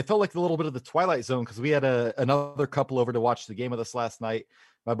 it felt like a little bit of the Twilight Zone because we had another couple over to watch the game with us last night.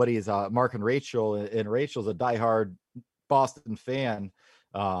 My buddies, Mark and Rachel, and Rachel's a diehard Boston fan.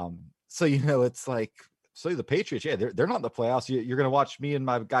 So, it's like, so the Patriots, they're not in the playoffs. You're going to watch me and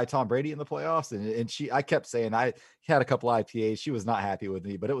my guy Tom Brady in the playoffs. And I kept saying, I had a couple IPAs. She was not happy with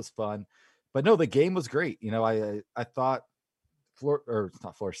me, but it was fun. But no, the game was great. I thought it's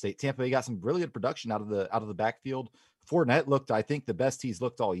not Florida State, Tampa, got some really good production out of the backfield. Fournette looked, I think, the best he's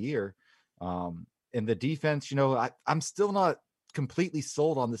looked all year. And the defense, I'm still not completely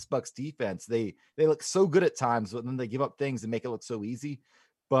sold on this Bucks defense. They look so good at times, but then they give up things and make it look so easy.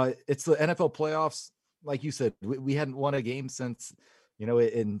 But it's the NFL playoffs. Like you said, we hadn't won a game since,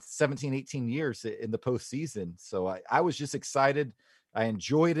 in 17, 18 years in the postseason. So I was just excited. I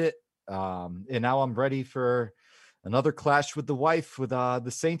enjoyed it. And now I'm ready for another clash with the wife with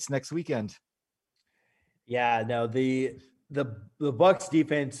the Saints next weekend. Yeah, no, the Bucks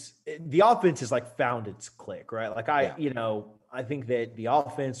defense, the offense has like found its click, right? Like I think that the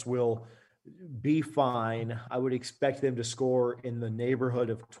offense will be fine. I would expect them to score in the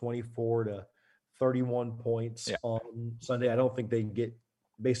neighborhood of 24 to 31 points on Sunday. I don't think they get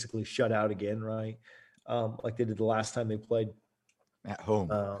basically shut out again, right? Like they did the last time they played at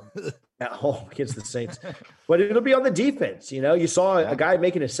home against the Saints. But it'll be on the defense. You saw a guy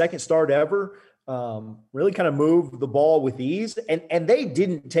making his second start ever, really kind of move the ball with ease. And they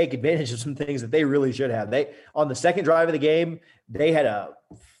didn't take advantage of some things that they really should have. They, on the second drive of the game, they had a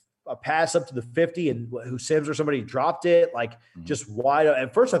pass up to the 50 and who Sims or somebody dropped it like just wide.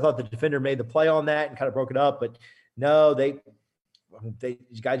 At first I thought the defender made the play on that and kind of broke it up, but no, the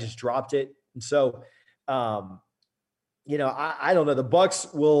guy just dropped it. And so, I don't know. The Bucks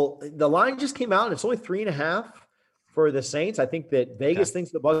the line just came out and it's only 3.5 for the Saints. I think that Vegas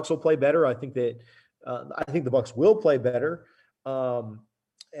thinks the Bucks will play better. I think the Bucks will play better. And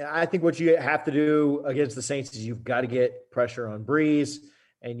I think what you have to do against the Saints is you've got to get pressure on Breeze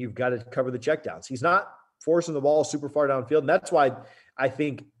and you've got to cover the checkdowns. He's not forcing the ball super far downfield. And that's why I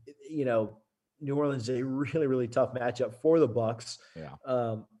think, New Orleans is a really, really tough matchup for the Bucks.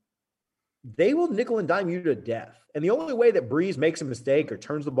 Yeah. They will nickel and dime you to death. And the only way that Breeze makes a mistake or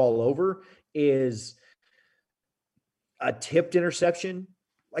turns the ball over is a tipped interception.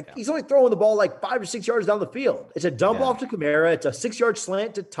 He's only throwing the ball like 5 or 6 yards down the field. It's a dump off to Kamara. It's a 6-yard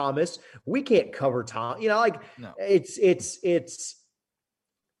slant to Thomas. We can't cover Tom. No. It's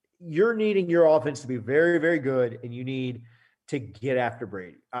you're needing your offense to be very, very good, and you need to get after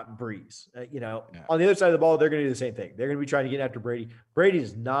Breeze. Yeah. On the other side of the ball, they're going to do the same thing. They're going to be trying to get after Brady. Brady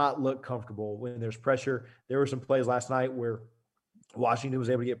does not look comfortable when there's pressure. There were some plays last night where Washington was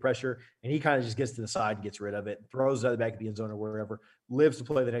able to get pressure, and he kind of just gets to the side and gets rid of it, throws it out the back of the end zone or wherever, lives to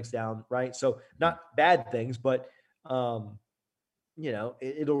play the next down, right? So not bad things, but it'll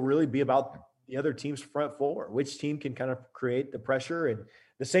really be about the other team's front four, which team can kind of create the pressure. And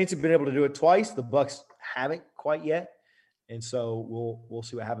the Saints have been able to do it twice. The Bucs haven't quite yet. And so we'll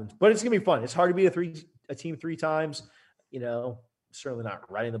see what happens. But it's gonna be fun. It's hard to beat a team 3 times. Certainly not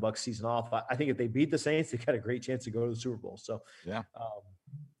writing the Bucs season off. I think if they beat the Saints, they got a great chance to go to the Super Bowl. So yeah.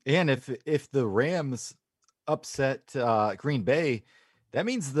 And if the Rams upset Green Bay, that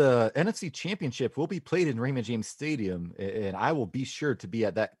means the NFC Championship will be played in Raymond James Stadium, and I will be sure to be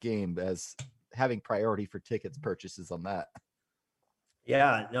at that game as having priority for tickets purchases on that.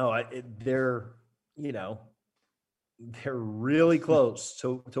 Yeah, no, they're really close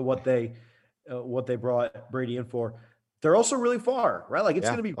to what they brought Brady in for. They're also really far, right? Like it's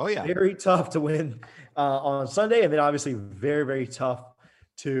going to be very tough to win on Sunday, and then obviously very, very tough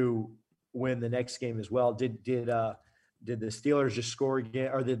to win the next game as well. Did the Steelers just score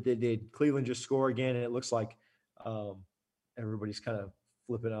again, or did Cleveland just score again? And it looks like everybody's kind of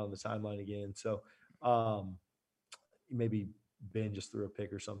flipping out on the timeline again. So maybe Ben just threw a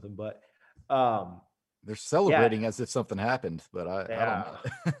pick or something, but they're celebrating as if something happened, but I don't know.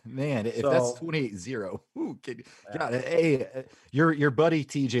 Man, if that's 28-0, hey, your buddy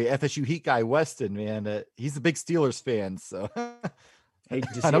TJ, FSU Heat guy Weston, man, he's a big Steelers fan. So I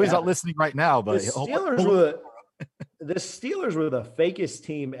know he's not listening right now, but the Steelers were the fakest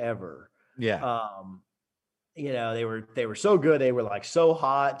team ever. Yeah. They were so good. They were like so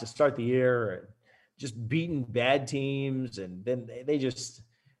hot to start the year and just beating bad teams. And then they just,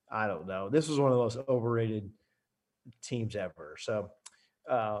 I don't know. This was one of the most overrated teams ever. So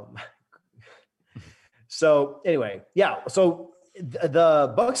anyway, yeah. So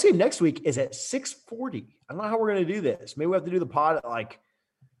the Bucs game next week is at 6:40. I don't know how we're going to do this. Maybe we have to do the pod at like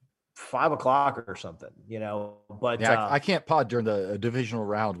 5 o'clock or something, but yeah, I can't pod during the divisional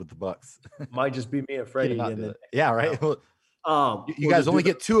round with the Bucs. Might just be me and Freddie. Yeah. Right. You guys only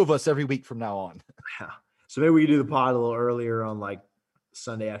get 2 of us every week from now on. Yeah. So maybe we can do the pod a little earlier on like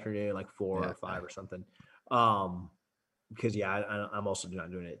Sunday afternoon, like 4 or 5 or something. Because I'm also not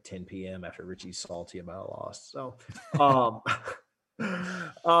doing it at 10 p.m. after Richie's salty about a loss. So,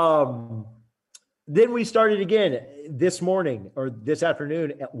 then we started again this morning or this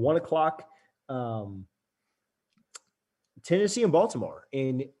afternoon at 1 o'clock. Tennessee and Baltimore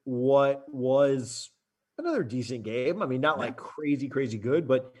in what was another decent game. I mean, not like crazy good,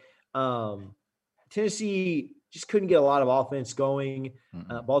 but Tennessee just couldn't get a lot of offense going.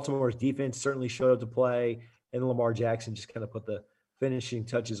 Baltimore's defense certainly showed up to play, and Lamar Jackson just kind of put the finishing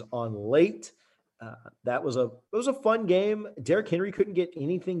touches on late. It was a fun game. Derrick Henry couldn't get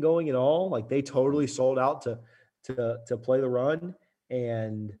anything going at all. Like they totally sold out to play the run,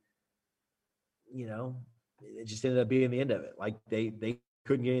 and it just ended up being the end of it. Like they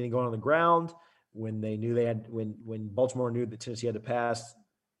couldn't get anything going on the ground when they knew when Baltimore knew that Tennessee had to pass,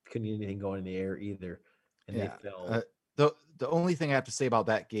 couldn't get anything going in the air either. And they fell. The only thing I have to say about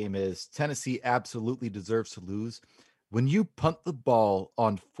that game is Tennessee absolutely deserves to lose. When you punt the ball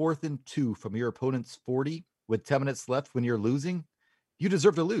on 4th and 2 from your opponent's 40 with 10 minutes left when you're losing, you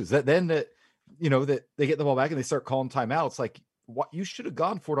deserve to lose. That they get the ball back and they start calling timeouts. Like what you should have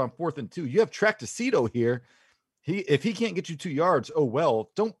gone for it on 4th and 2. You have Tractacito here. If he can't get you 2 yards, oh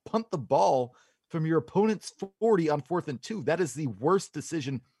well. Don't punt the ball from your opponent's 40 on 4th and 2. That is the worst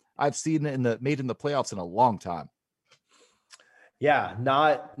decision I've seen made in the playoffs in a long time. Yeah,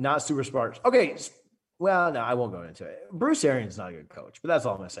 not super smart. Okay, well, no, I won't go into it. Bruce Arians not a good coach, but that's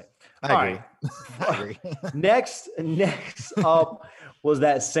all I'm going to say. I agree. Next up was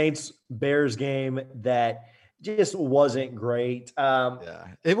that Saints-Bears game that just wasn't great.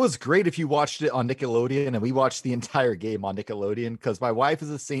 It was great if you watched it on Nickelodeon, and we watched the entire game on Nickelodeon because my wife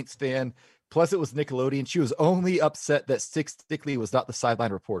is a Saints fan. Plus, it was Nickelodeon. She was only upset that Stickley was not the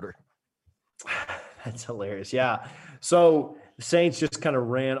sideline reporter. That's hilarious. Yeah. So the Saints just kind of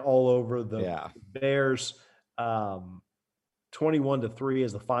ran all over the Bears. 21-3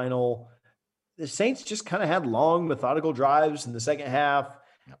 is the final. The Saints just kind of had long, methodical drives in the second half,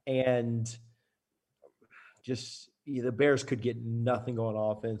 and just the Bears could get nothing going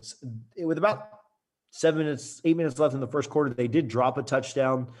on offense. With about 8 minutes left in the first quarter, they did drop a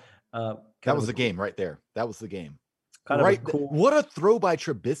touchdown. That was the game right there. That was the game. Cool. What a throw by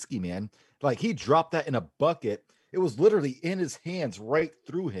Trubisky, man. Like he dropped that in a bucket. It was literally in his hands right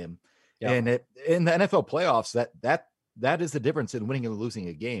through him. Yeah. And in the NFL playoffs, that is the difference in winning and losing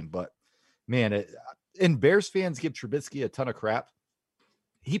a game. But man, and Bears fans give Trubisky a ton of crap.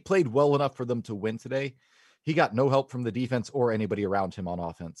 He played well enough for them to win today. He got no help from the defense or anybody around him on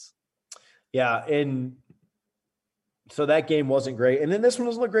offense. Yeah, and so that game wasn't great. And then this one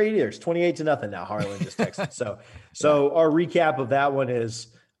doesn't look great either. It's 28-0 now. Harlan just texted. So our recap of that one is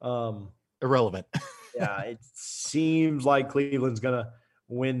irrelevant. Yeah, it seems like Cleveland's gonna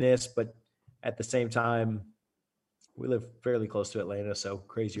win this, but at the same time, we live fairly close to Atlanta, so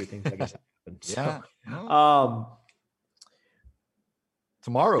crazier things I guess happen. So, Yeah.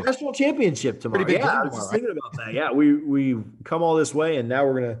 Tomorrow. National championship tomorrow. Pretty big Yeah, game I was tomorrow, just thinking about that. Yeah, we come all this way, and now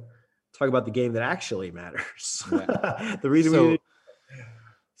we're gonna talk about the game that actually matters. Yeah. The reason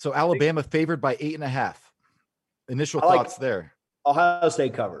so Alabama favored by 8.5. Initial I thoughts there. Ohio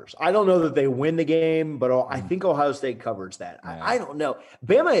State covers. I don't know that they win the game, but I think Ohio State covers that. Yeah. I don't know.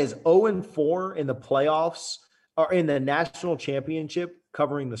 Bama is 0-4 in the playoffs or in the national championship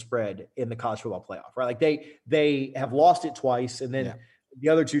covering the spread in the college football playoff, right? Like they have lost it twice, and then the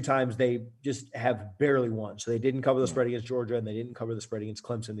other two times they just have barely won. So they didn't cover the spread against Georgia, and they didn't cover the spread against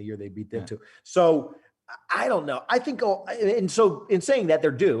Clemson the year they beat them too. So I don't know. I think, and so in saying that, they're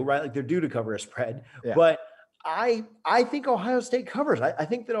due, right? Like they're due to cover a spread, but I think Ohio State covers. I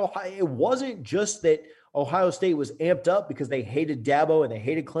think that it wasn't just that Ohio State was amped up because they hated Dabo and they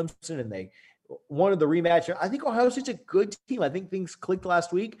hated Clemson and they wanted the rematch. I think Ohio State's a good team. I think things clicked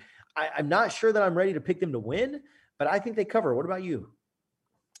last week. I'm not sure that I'm ready to pick them to win, but I think they cover. What about you?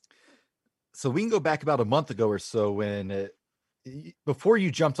 So we can go back about a month ago or so when before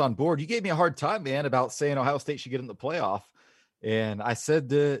you jumped on board, you gave me a hard time, man, about saying Ohio State should get in the playoff. And I said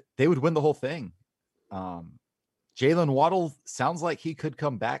that they would win the whole thing. Jalen Waddle sounds like he could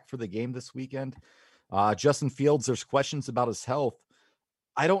come back for the game this weekend. Justin Fields, there's questions about his health.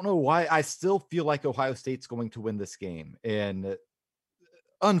 I don't know why. I still feel like Ohio State's going to win this game. And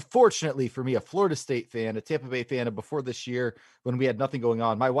unfortunately for me, a Florida State fan, a Tampa Bay fan, and before this year when we had nothing going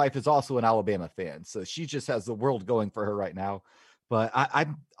on, my wife is also an Alabama fan. So she just has the world going for her right now. But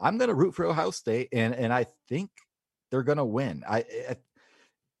I'm going to root for Ohio State, and I think they're going to win.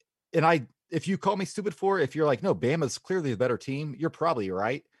 If you call me stupid for it, if you're like, no, Bama's clearly the better team, you're probably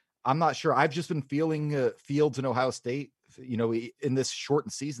right. I'm not sure. I've just been feeling Fields and Ohio State, in this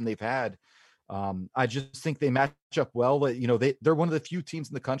shortened season they've had. I just think they match up well. They're one of the few teams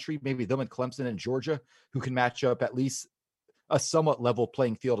in the country, maybe them and Clemson and Georgia, who can match up at least a somewhat level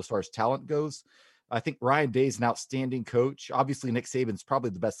playing field as far as talent goes. I think Ryan Day is an outstanding coach. Obviously, Nick Saban's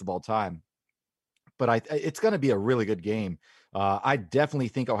probably the best of all time. But it's going to be a really good game. I definitely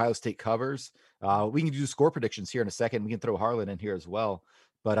think Ohio State covers. We can do score predictions here in a second. We can throw Harlan in here as well.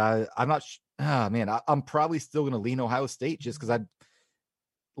 But I'm not. I'm probably still going to lean Ohio State just because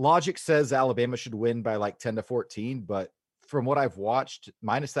logic says Alabama should win by like 10-14. But from what I've watched,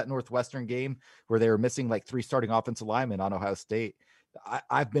 minus that Northwestern game where they were missing like 3 starting offensive linemen on Ohio State,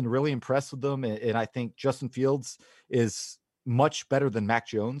 I've been really impressed with them. And I think Justin Fields is much better than Mac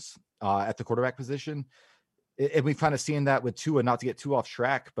Jones at the quarterback position. And we've kind of seen that with Tua, not to get too off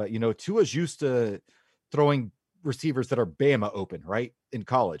track, but Tua's used to throwing receivers that are Bama open, right? In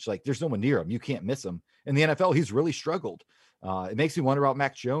college, like there's no one near him. You can't miss him. In the NFL, he's really struggled. It makes me wonder about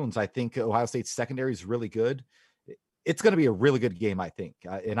Mac Jones. I think Ohio State's secondary is really good. It's going to be a really good game, I think.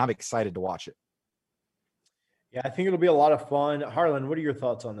 And I'm excited to watch it. Yeah, I think it'll be a lot of fun. Harlan, what are your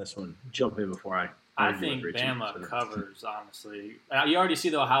thoughts on this one? Jump in before I think Bama covers, honestly. You already see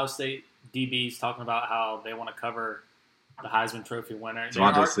the Ohio State DBs talking about how they want to cover the Heisman Trophy winner.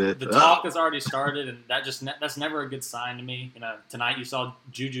 The talk has already started, and that's never a good sign to me. Tonight you saw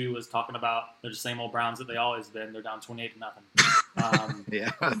Juju was talking about they're the same old Browns that they always been. They're down 28-0.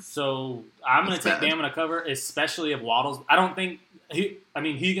 Yeah. So I'm going to take Bama to cover, especially if Waddle's. I don't think who are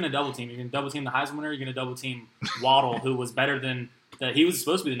you going to double team? You're going to double team the Heisman winner. Or you're going to double team Waddle, who was better than that. He was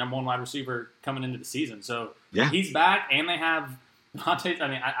supposed to be the number 1 wide receiver coming into the season. So he's back, and they have. I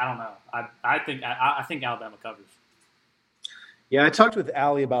don't know. I think Alabama covers. Yeah, I talked with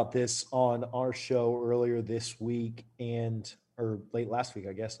Allie about this on our show earlier this week or late last week,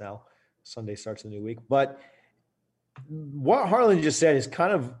 I guess now. Sunday starts a new week. But what Harlan just said is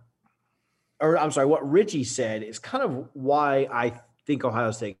what Richie said is kind of why I think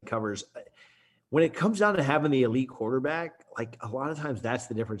Ohio State covers. When it comes down to having the elite quarterback, like a lot of times that's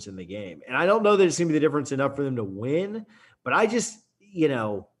the difference in the game. And I don't know that it's going to be the difference enough for them to win, but I just,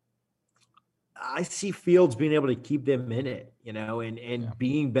 I see Fields being able to keep them in it, and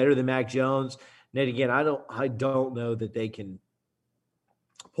being better than Mac Jones. And again, I don't know that they can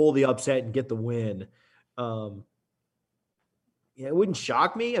pull the upset and get the win. it wouldn't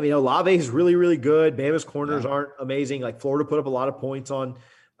shock me. I mean, Olave is really, really good. Bama's corners Yeah. aren't amazing. Like Florida put up a lot of points on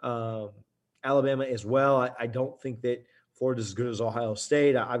Alabama as well. I don't think that Florida's as good as Ohio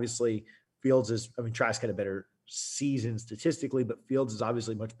State. Obviously, Fields is, I mean, Trask had a better season statistically, but Fields is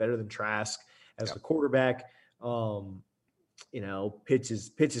obviously much better than Trask as the quarterback. Pitts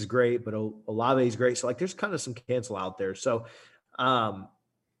is great, but Olave is great. So like, there's kind of some cancel out there. So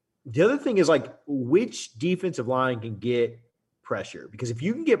the other thing is like, which defensive line can get pressure? Because if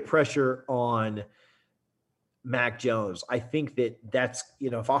you can get pressure on Mac Jones, I think that's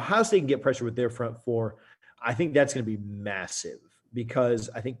if Ohio State can get pressure with their front four, I think that's going to be massive, because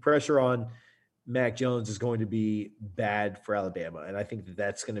I think pressure on Mac Jones is going to be bad for Alabama. And I think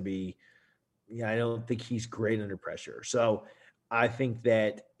that's going to be, I don't think he's great under pressure. So I think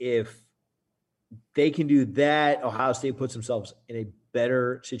that if they can do that, Ohio State puts themselves in a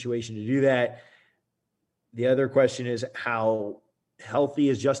better situation to do that. The other question is, how healthy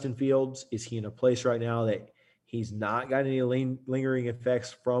is Justin Fields? Is he in a place right now that he's not got any lingering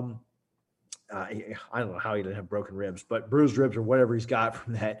effects from I don't know how he didn't have broken ribs, but bruised ribs or whatever he's got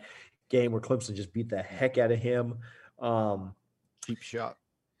from that game where Clemson just beat the heck out of him. Cheap shot.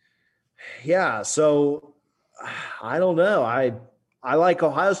 Yeah. So I don't know. I like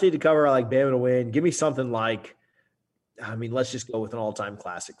Ohio State to cover. I like Bama to win. Give me something like, let's just go with an all-time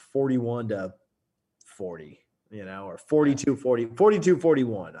classic, 41-40, or 42-40,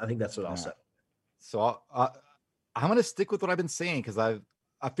 42-41. I think that's what I'll say. So I'm going to stick with what I've been saying, because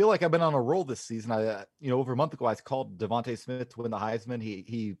I feel like I've been on a roll this season. Over a month ago, I called Devontae Smith to win the Heisman.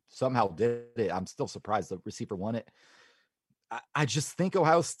 He somehow did it. I'm still surprised the receiver won it. I just think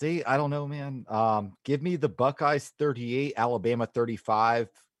Ohio State, I don't know, man. Give me the Buckeyes 38, Alabama 35,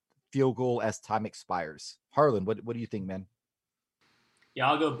 field goal as time expires. Harlan, what do you think, man? Yeah,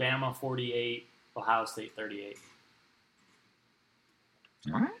 I'll go Bama 48, Ohio State 38.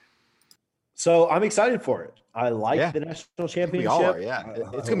 All right. So I'm excited for it. I like the national championship. We are, yeah. It's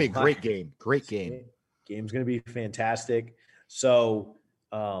going to be a great game. Great game. Game's going to be fantastic. So,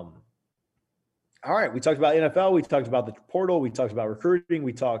 all right. We talked about NFL. We talked about the portal. We talked about recruiting.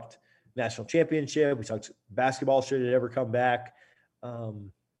 We talked national championship. We talked basketball. Should it ever come back?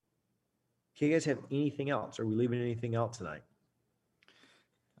 Can you guys have anything else? Are we leaving anything out tonight?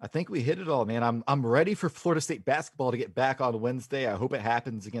 I think we hit it all, man. I'm ready for Florida State basketball to get back on Wednesday. I hope it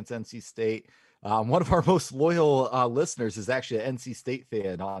happens against NC State. One of our most loyal listeners is actually an NC State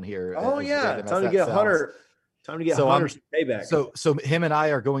fan on here. Oh yeah, time to get Hunter. Time to get Hunter some payback. So him and I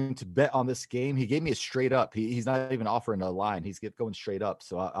are going to bet on this game. He gave me a straight up. He's not even offering a line. He's going straight up.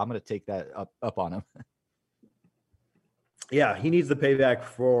 So I'm going to take that up on him. Yeah, he needs the payback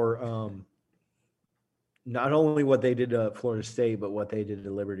for not only what they did to Florida State, but what they did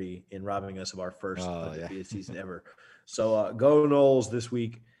to Liberty in robbing us of our first undefeated season ever. So go Noles this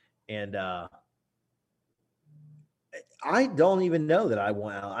week. And I don't even know that I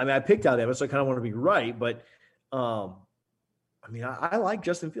want. I picked out Evans, so I kind of want to be right, but I like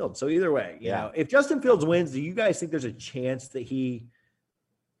Justin Fields. So either way, you know, if Justin Fields wins, do you guys think there's a chance that he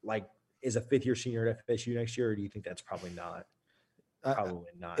is a fifth-year senior at FSU next year, or do you think that's probably not? Probably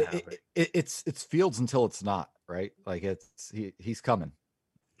not happening. It's Fields until it's not, right? Like he's coming.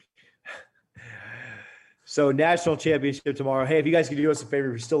 So national championship tomorrow. Hey, if you guys could do us a favor,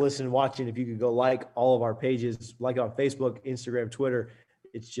 if you're still listening and watching, if you could go like all of our pages, like it on Facebook, Instagram, Twitter.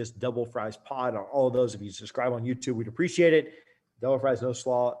 It's just Double Fries Pod on all of those. If you subscribe on YouTube, we'd appreciate it. Double Fries No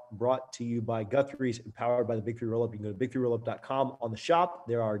Slaw, brought to you by Guthrie's and powered by the Big 3 Roll-Up. You can go to big3rollup.com. On the shop,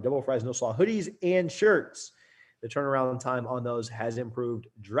 there are Double Fries No Slaw hoodies and shirts. The turnaround time on those has improved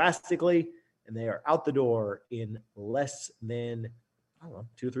drastically, and they are out the door in less than,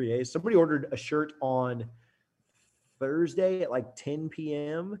 2 or 3 days. Somebody ordered a shirt on Thursday at 10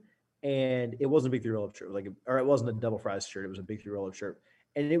 p.m., and it wasn't a Big 3 Roll-Up shirt. Or it wasn't a Double Fries shirt. It was a Big 3 Roll-Up shirt.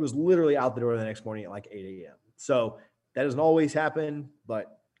 And it was literally out the door the next morning at 8 a.m. So that doesn't always happen,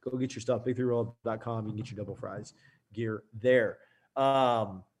 but go get your stuff, big3rollup.com. You can get your Double Fries gear there. I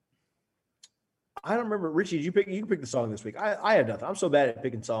don't remember. Richie, you can pick the song this week. I have nothing. I'm so bad at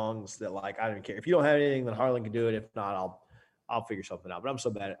picking songs that I don't even care. If you don't have anything, then Harlan can do it. If not, I'll figure something out. But I'm so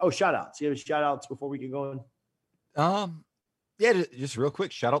bad at shout outs. You have shout outs before we get going? Yeah, just real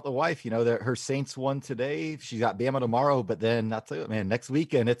quick, shout out the wife. Her Saints won today. She's got Bama tomorrow, but then I'll tell you, man, next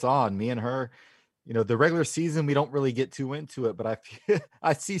weekend it's on. Me and her. The regular season we don't really get too into it, but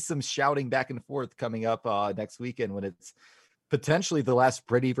I see some shouting back and forth coming up next weekend when it's potentially the last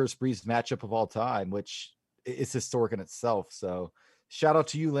Brady versus Breeze matchup of all time, which is historic in itself. So shout out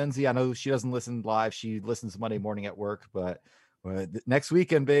to you, Lindsay. I know she doesn't listen live; she listens Monday morning at work, but next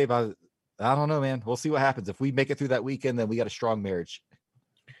weekend, babe, I don't know, man. We'll see what happens. If we make it through that weekend, then we got a strong marriage.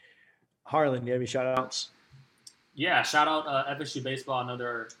 Harlan, you have any shout outs? Yeah, shout out FSU baseball. I know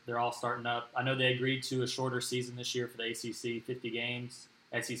they're all starting up. I know they agreed to a shorter season this year for the ACC, 50 games.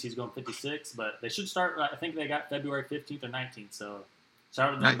 SEC's going 56, but they should start. I think they got February 15th or 19th. So shout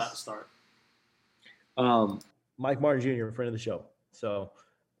out to them about to start. Mike Martin Jr., a friend of the show. So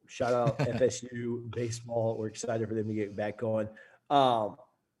shout out FSU baseball. We're excited for them to get back going.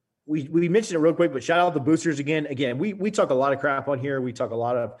 We mentioned it real quick, but shout out the boosters again. Again, we talk a lot of crap on here. We talk a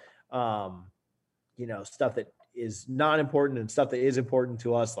lot of stuff that is not important and stuff that is important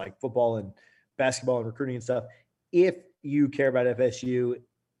to us, like football and basketball and recruiting and stuff. If you care about FSU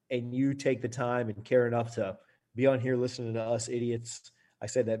and you take the time and care enough to be on here listening to us idiots, I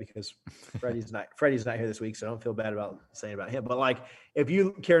said that because Freddie's not here this week, so I don't feel bad about saying about him. But like, if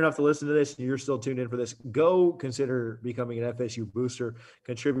you care enough to listen to this and you're still tuned in for this, go consider becoming an FSU booster,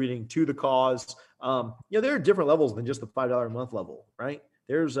 contributing to the cause. There are different levels than just the $5 a month level, right?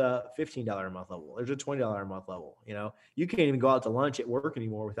 There's a $15 a month level. There's a $20 a month level. You can't even go out to lunch at work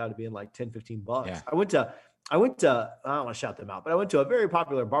anymore without it being like $10-15. Yeah. I went to I don't want to shout them out, but I went to a very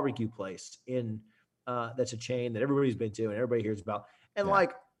popular barbecue place in that's a chain that everybody's been to and everybody hears about. And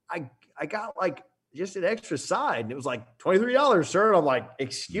like I got like just an extra side, and it was like $23, sir. And I'm like,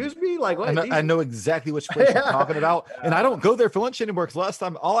 excuse me, like what? I know exactly which place you're talking about, and I don't go there for lunch anymore because last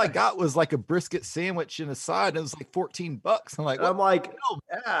time all I got was like a brisket sandwich and a side, and it was like $14. I'm like,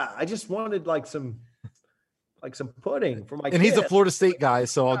 I just wanted like some pudding for my and kid. He's a Florida State guy,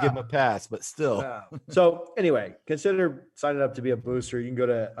 so I'll give him a pass, but still. So anyway, consider signing up to be a booster. You can go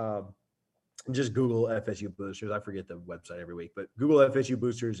to just Google FSU boosters. I forget the website every week, but Google FSU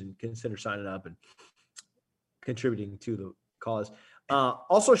boosters and consider signing up and contributing to the cause.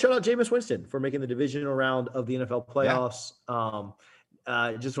 Also, shout out Jameis Winston for making the divisional round of the NFL playoffs.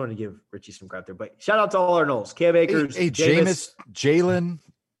 Just wanted to give Richie some crap there, but shout out to all our Knowles, Cam Akers, Jameis, Jalen.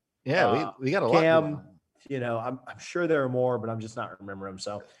 Yeah, we got a lot. Cam, I'm sure there are more, but I'm just not remembering them.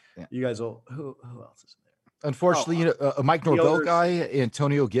 So you guys will. Who else is there? Unfortunately, a Mike Norvell guy,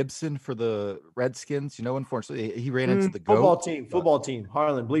 Antonio Gibson for the Redskins. Unfortunately, he ran into the football team.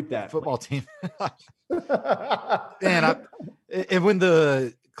 Harlan, bleep that football team. And when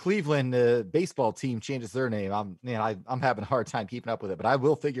the Cleveland baseball team changes their name, I'm having a hard time keeping up with it, but I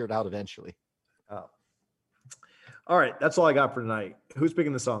will figure it out eventually. Oh. All right, that's all I got for tonight. Who's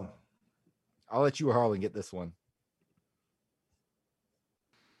picking the song? I'll let you or Harlan get this one.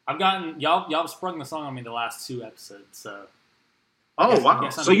 I've gotten y'all sprung the song on me the last 2 episodes, so. Oh wow!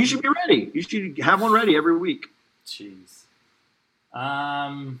 So you should be ready. You should have one ready every week. Jeez.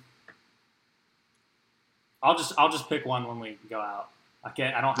 I'll just pick one when we go out. I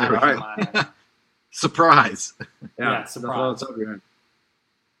don't have it in mind. Surprise. Yeah, surprise.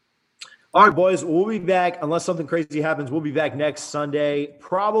 All right, boys, we'll be back unless something crazy happens. We'll be back next Sunday,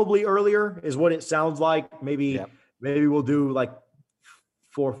 probably earlier is what it sounds like. Maybe we'll do like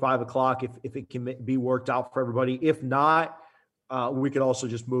 4 or 5 o'clock if it can be worked out for everybody. If not, we could also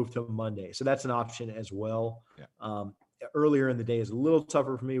just move to Monday. So that's an option as well. Yeah. Earlier in the day is a little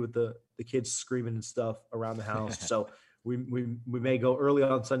tougher for me with the kids screaming and stuff around the house. So we may go early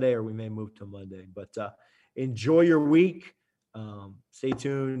on Sunday or we may move to Monday. But enjoy your week. Stay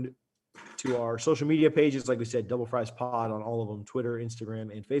tuned to our social media pages. Like we said, Double Fries Pod on all of them, Twitter, Instagram,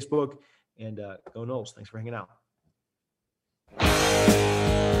 and Facebook. And go Knowles. Thanks for hanging out.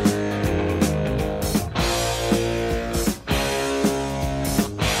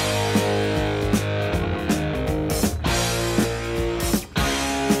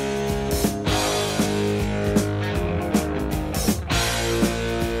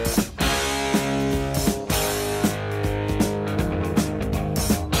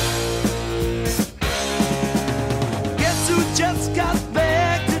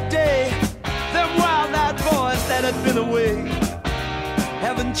 Been away,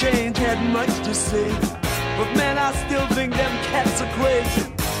 haven't changed, had much to say, but man, I still think them cats are crazy.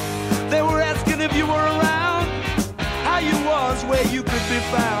 They were asking if you were around, how you was, where you could be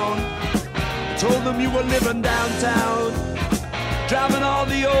found. Told them you were living downtown, driving all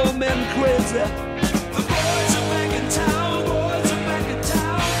the old men crazy. The boys are back in town, boys are back in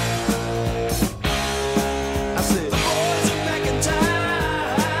town. I said, the boys are back in town.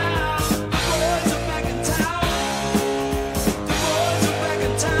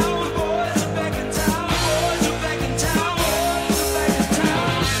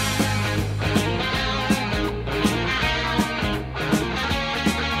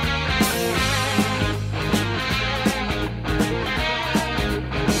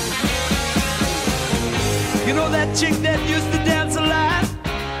 That chick that used to dance a lot,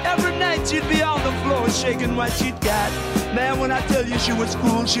 every night night she'd be on the floor shaking what she'd got. Man, when I tell you she was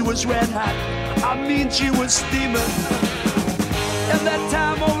cool, she was red hot. I mean, she was steaming. And that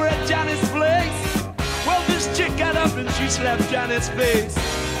time over at Johnny's place, well, this chick got up and she slapped Johnny's face.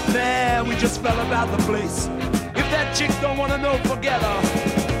 Man, we just fell about the place. If that chick don't wanna know, forget her.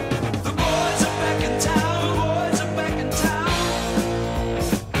 The boys are back in town. The boys are back in town.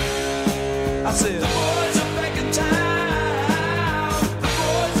 I said, the boys are back in town. The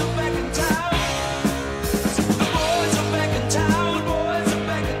boys are back in town. The boys are back in town. The boys are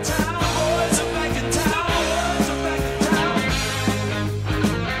back in town. The boys are back in town. The boys are back in town.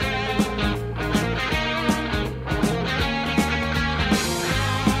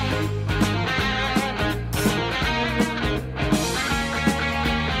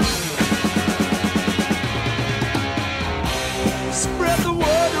 Spread the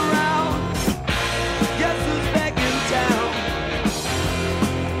word around. Guess who's back in town?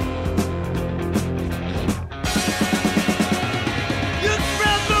 You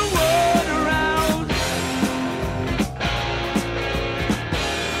spread the word around.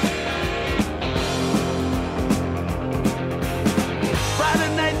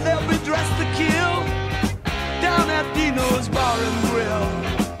 Friday night they'll be dressed to kill down at Dino's Bar and Grill.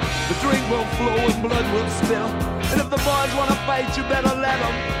 The drink will flow and blood will spill. And if the boys wanna fight, you better let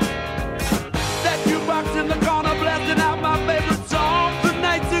them. That jukebox in the corner blasting out my favorite song. The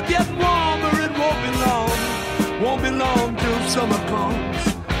nights are getting warmer, it won't be long. Won't be long till summer comes.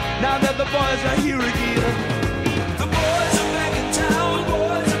 Now that the boys are here again.